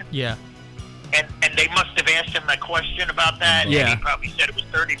station. Yeah. And they must have asked him a question about that. Yeah. And he probably said it was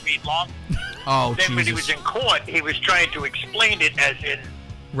 30 feet long. Oh, then when he Jesus. was in court, he was trying to explain it as in,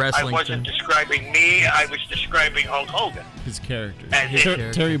 Wrestling I wasn't describing me, I was describing Hulk Hogan. His character.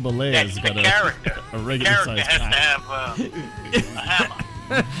 Terry Bollea has got a regular character size has cock. to have a hammer.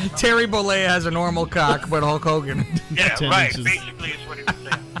 Terry Bollea has a normal cock, but Hulk Hogan. Yeah, right. Basically, is what he was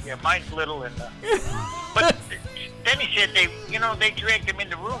saying. Yeah, mine's little, and but then he said they dragged him in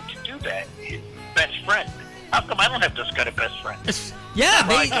the room to do that. His best friend. How come I don't have this kind of best friend? Yeah,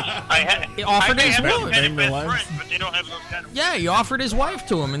 he offered his have those wife. kind of best friends, but they don't have those kind of. Yeah, he offered his wife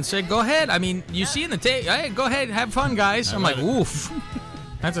to him and said, "Go ahead. I mean, you see in the tape. Hey, go ahead, have fun, guys." I'm like, "Oof,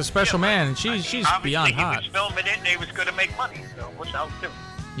 that's a special man." And she's beyond hot. He was filming it, and he was going to make money. So what's else do?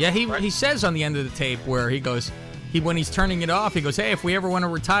 Yeah, he says on the end of the tape where he goes, when he's turning it off, he goes, "Hey, if we ever want to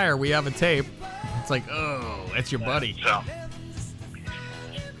retire, we have a tape." It's like, oh, that's your buddy. So,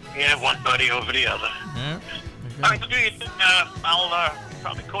 yeah, one buddy over the other. Yeah. All right, do you think I'll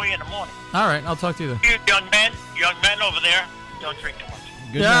probably call you in the morning? All right, I'll talk to you then. You young men over there, don't drink too much.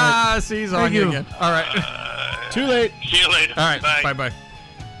 Good night. See, he's on you again. All right. Too late. See you later. All right, bye-bye.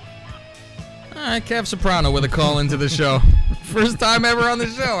 All right, Cav Soprano with a call into the show. First time ever on the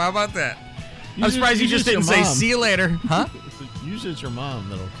show. How about that? I'm surprised you just didn't say, "See you later." Huh? Usually it's your mom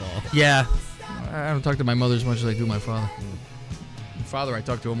that'll call. Yeah. I don't talk to my mother as much as I do my father. My father I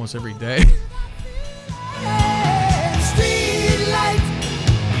talk to almost every day.